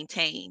just to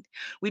maintain.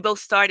 We both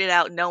started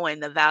out knowing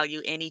the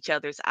value in each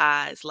other's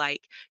eyes.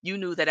 Like you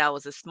knew that I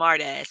was a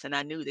smartass and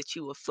I knew that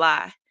you would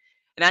fly.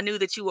 And I knew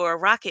that you were a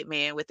rocket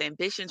man with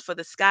ambitions for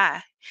the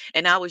sky.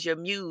 And I was your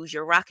muse,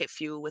 your rocket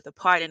fuel with a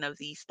pardon of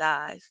these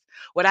thighs.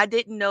 What I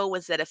didn't know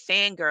was that a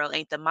fangirl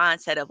ain't the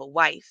mindset of a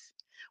wife.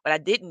 What I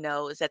didn't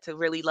know is that to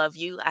really love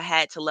you, I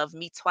had to love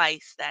me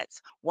twice.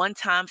 That's one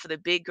time for the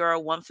big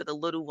girl, one for the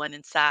little one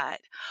inside.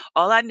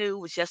 All I knew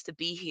was just to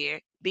be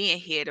here. Being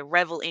here to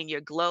revel in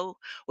your glow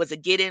was a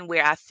get in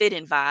where I fit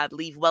in vibe,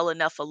 leave well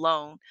enough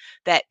alone.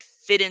 That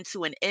fit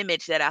into an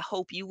image that I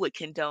hope you would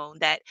condone.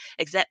 That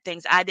accept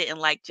things I didn't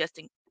like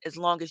as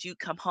long as you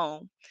come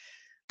home.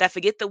 That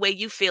forget the way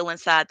you feel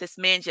inside. This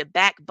man's your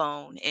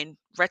backbone. In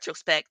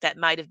retrospect, that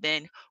might have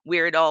been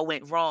where it all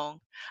went wrong.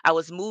 I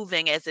was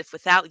moving as if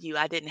without you,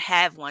 I didn't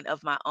have one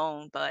of my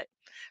own, but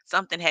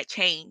something had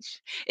changed.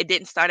 It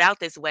didn't start out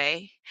this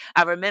way.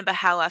 I remember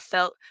how I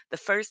felt the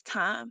first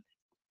time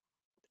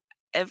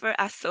ever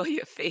I saw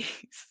your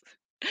face.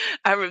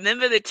 I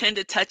remember the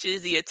tender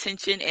touches, the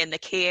attention, and the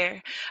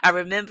care. I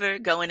remember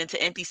going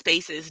into empty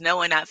spaces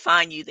knowing I'd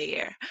find you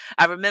there.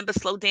 I remember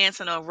slow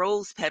dancing on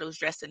rose petals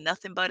dressed in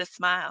nothing but a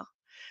smile.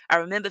 I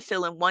remember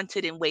feeling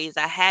wanted in ways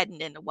I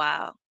hadn't in a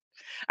while.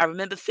 I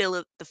remember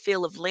the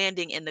feel of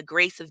landing and the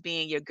grace of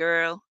being your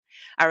girl.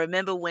 I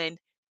remember when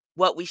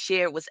what we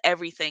shared was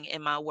everything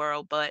in my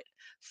world, but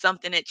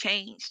something had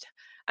changed.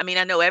 I mean,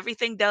 I know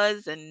everything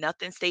does and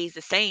nothing stays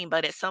the same,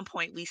 but at some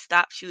point we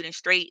stop shooting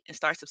straight and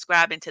start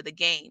subscribing to the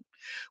game.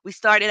 We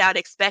started out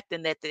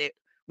expecting that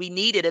We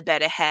needed a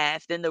better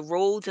half. Then the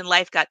roads in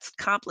life got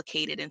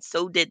complicated, and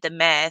so did the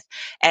math.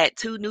 Add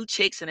two new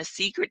chicks and a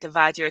secret,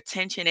 divide your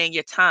attention and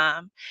your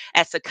time.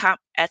 Add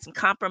some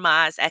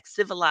compromise, act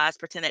civilized,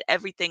 pretend that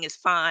everything is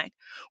fine.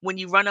 When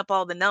you run up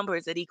all the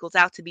numbers, it equals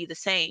out to be the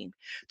same.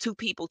 Two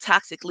people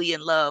toxically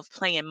in love,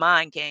 playing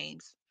mind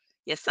games.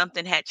 Yet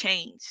something had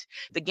changed.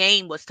 The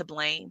game was to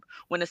blame.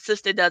 When a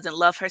sister doesn't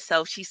love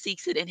herself, she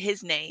seeks it in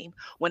his name.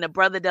 When a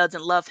brother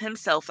doesn't love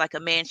himself like a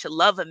man should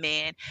love a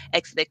man,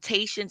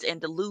 expectations and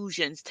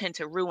delusions tend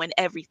to ruin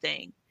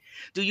everything.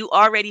 Do you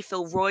already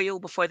feel royal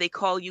before they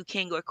call you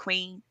king or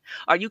queen?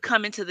 Are you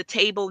coming to the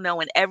table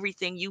knowing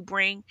everything you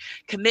bring?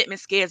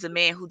 Commitment scares a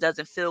man who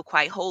doesn't feel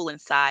quite whole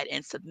inside,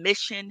 and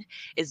submission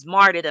is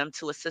martyrdom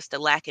to a sister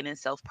lacking in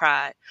self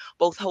pride.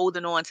 Both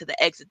holding on to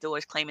the exit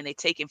doors, claiming they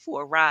taking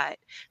for a ride.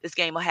 This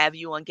game will have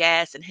you on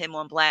gas and him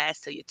on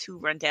blast till you two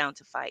run down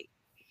to fight.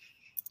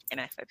 And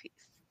that's my piece.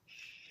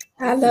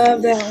 I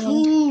love that one.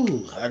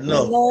 Ooh, I I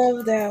know.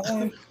 love that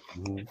one.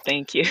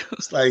 Thank you.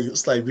 It's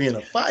like being a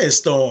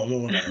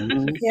firestorm on that.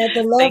 You have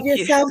to love Thank you.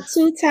 yourself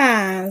 2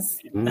 times.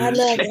 I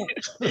love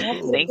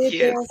it. Thank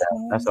you.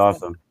 That's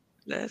awesome.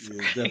 That's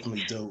Yeah,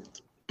 definitely dope.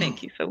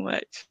 Thank you so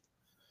much.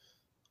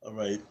 All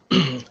right.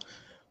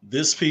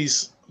 This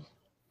piece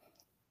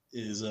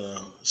is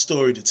a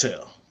story to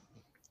tell.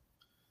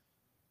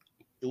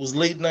 It was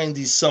late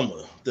 90s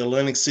summer, the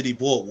Atlantic City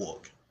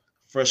boardwalk,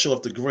 fresh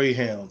off the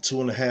Greyhound,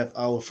 2.5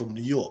 hours from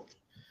New York.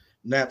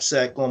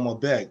 Knapsack on my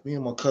back, me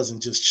and my cousin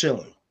just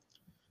chilling.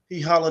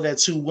 He hollered at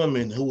two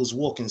women who was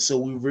walking, so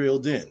we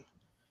reeled in.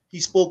 He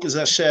spoke as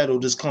I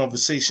shadowed this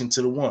conversation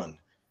to the one.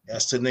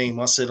 Asked her name,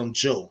 I said I'm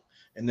Joe,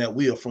 and that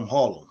we are from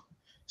Harlem.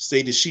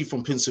 Stated she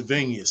from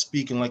Pennsylvania,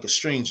 speaking like a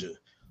stranger.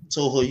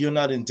 Told her, you're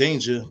not in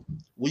danger.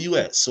 Where you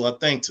at? So I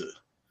thanked her.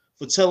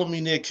 For telling me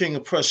near King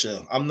of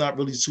Prussia, I'm not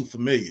really too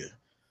familiar.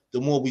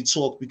 The more we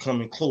talk,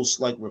 becoming close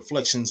like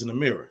reflections in a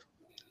mirror.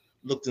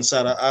 Looked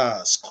inside her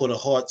eyes, caught a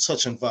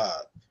heart-touching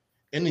vibe.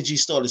 Energy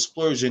started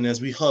splurging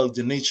as we hugged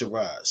in nature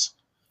rise.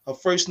 Her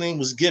first name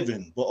was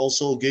given, but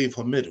also gave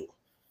her middle.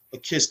 A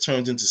kiss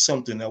turned into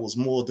something that was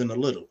more than a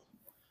little.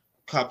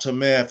 Copped her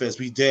math as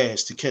we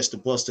dashed to catch the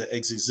bus to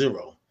exit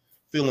 0.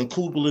 Feeling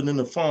cooler than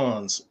the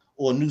Fonz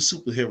or a new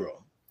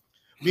superhero.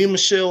 Me and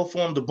Michelle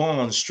formed a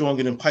bond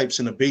stronger than pipes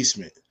in a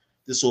basement.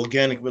 This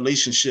organic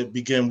relationship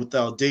began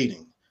without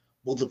dating.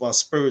 Both of our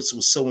spirits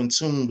were so in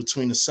tune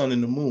between the sun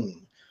and the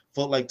moon.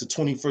 Felt like the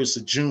 21st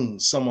of June,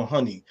 summer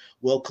honey,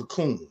 well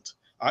cocooned.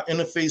 Our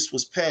interface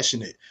was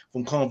passionate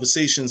from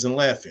conversations and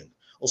laughing.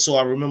 Also,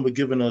 I remember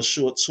giving her a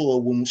short tour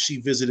when she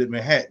visited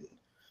Manhattan.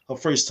 Her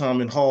first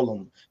time in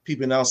Harlem,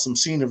 peeping out some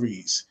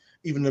sceneries.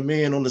 Even the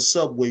man on the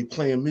subway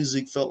playing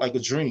music felt like a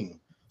dream.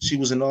 She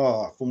was in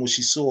awe from what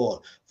she saw,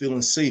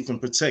 feeling safe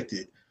and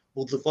protected.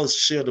 Both of us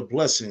shared the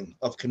blessing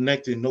of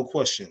connecting, no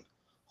question.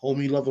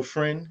 Homie, lover,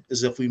 friend,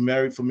 as if we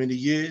married for many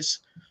years.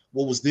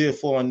 What was there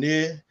far and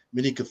near,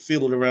 many could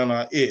feel it around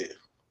our ear.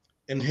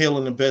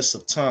 Inhaling the best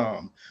of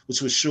time,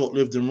 which was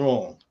short-lived and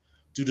wrong.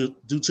 Due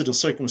to the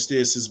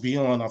circumstances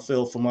beyond, I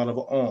fell from out of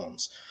her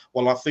arms.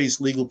 While I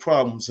faced legal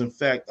problems, in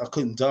fact, I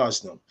couldn't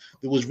dodge them.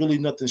 There was really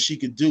nothing she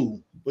could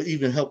do, but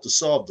even help to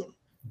solve them.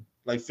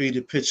 Like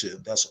faded picture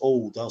that's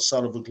old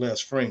outside of a glass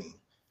frame.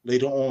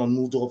 Later on,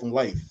 moved off in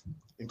life,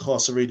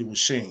 incarcerated with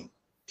shame.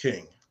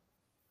 King.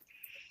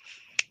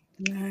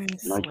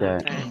 Nice. Like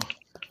Love that.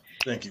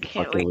 Thank you.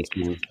 Can't Okay, wait. let's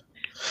move.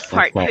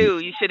 Part That's 2.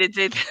 You should have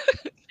did.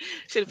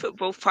 Should have put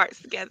both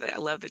parts together. I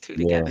love the two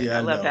Yeah. together. Yeah,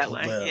 I love know. that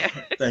one. Well, Yeah.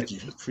 Thank you.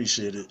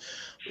 Appreciate it.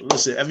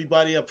 Listen,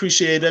 everybody, I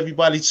appreciate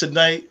everybody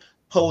tonight.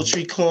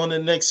 Poetry Corner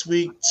next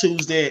week,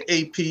 Tuesday at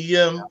 8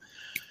 p.m.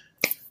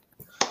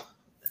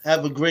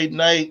 Have a great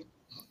night.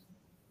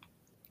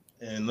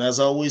 And as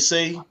I always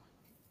say,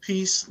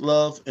 peace,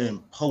 love,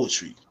 and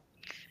poetry.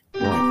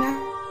 Good night.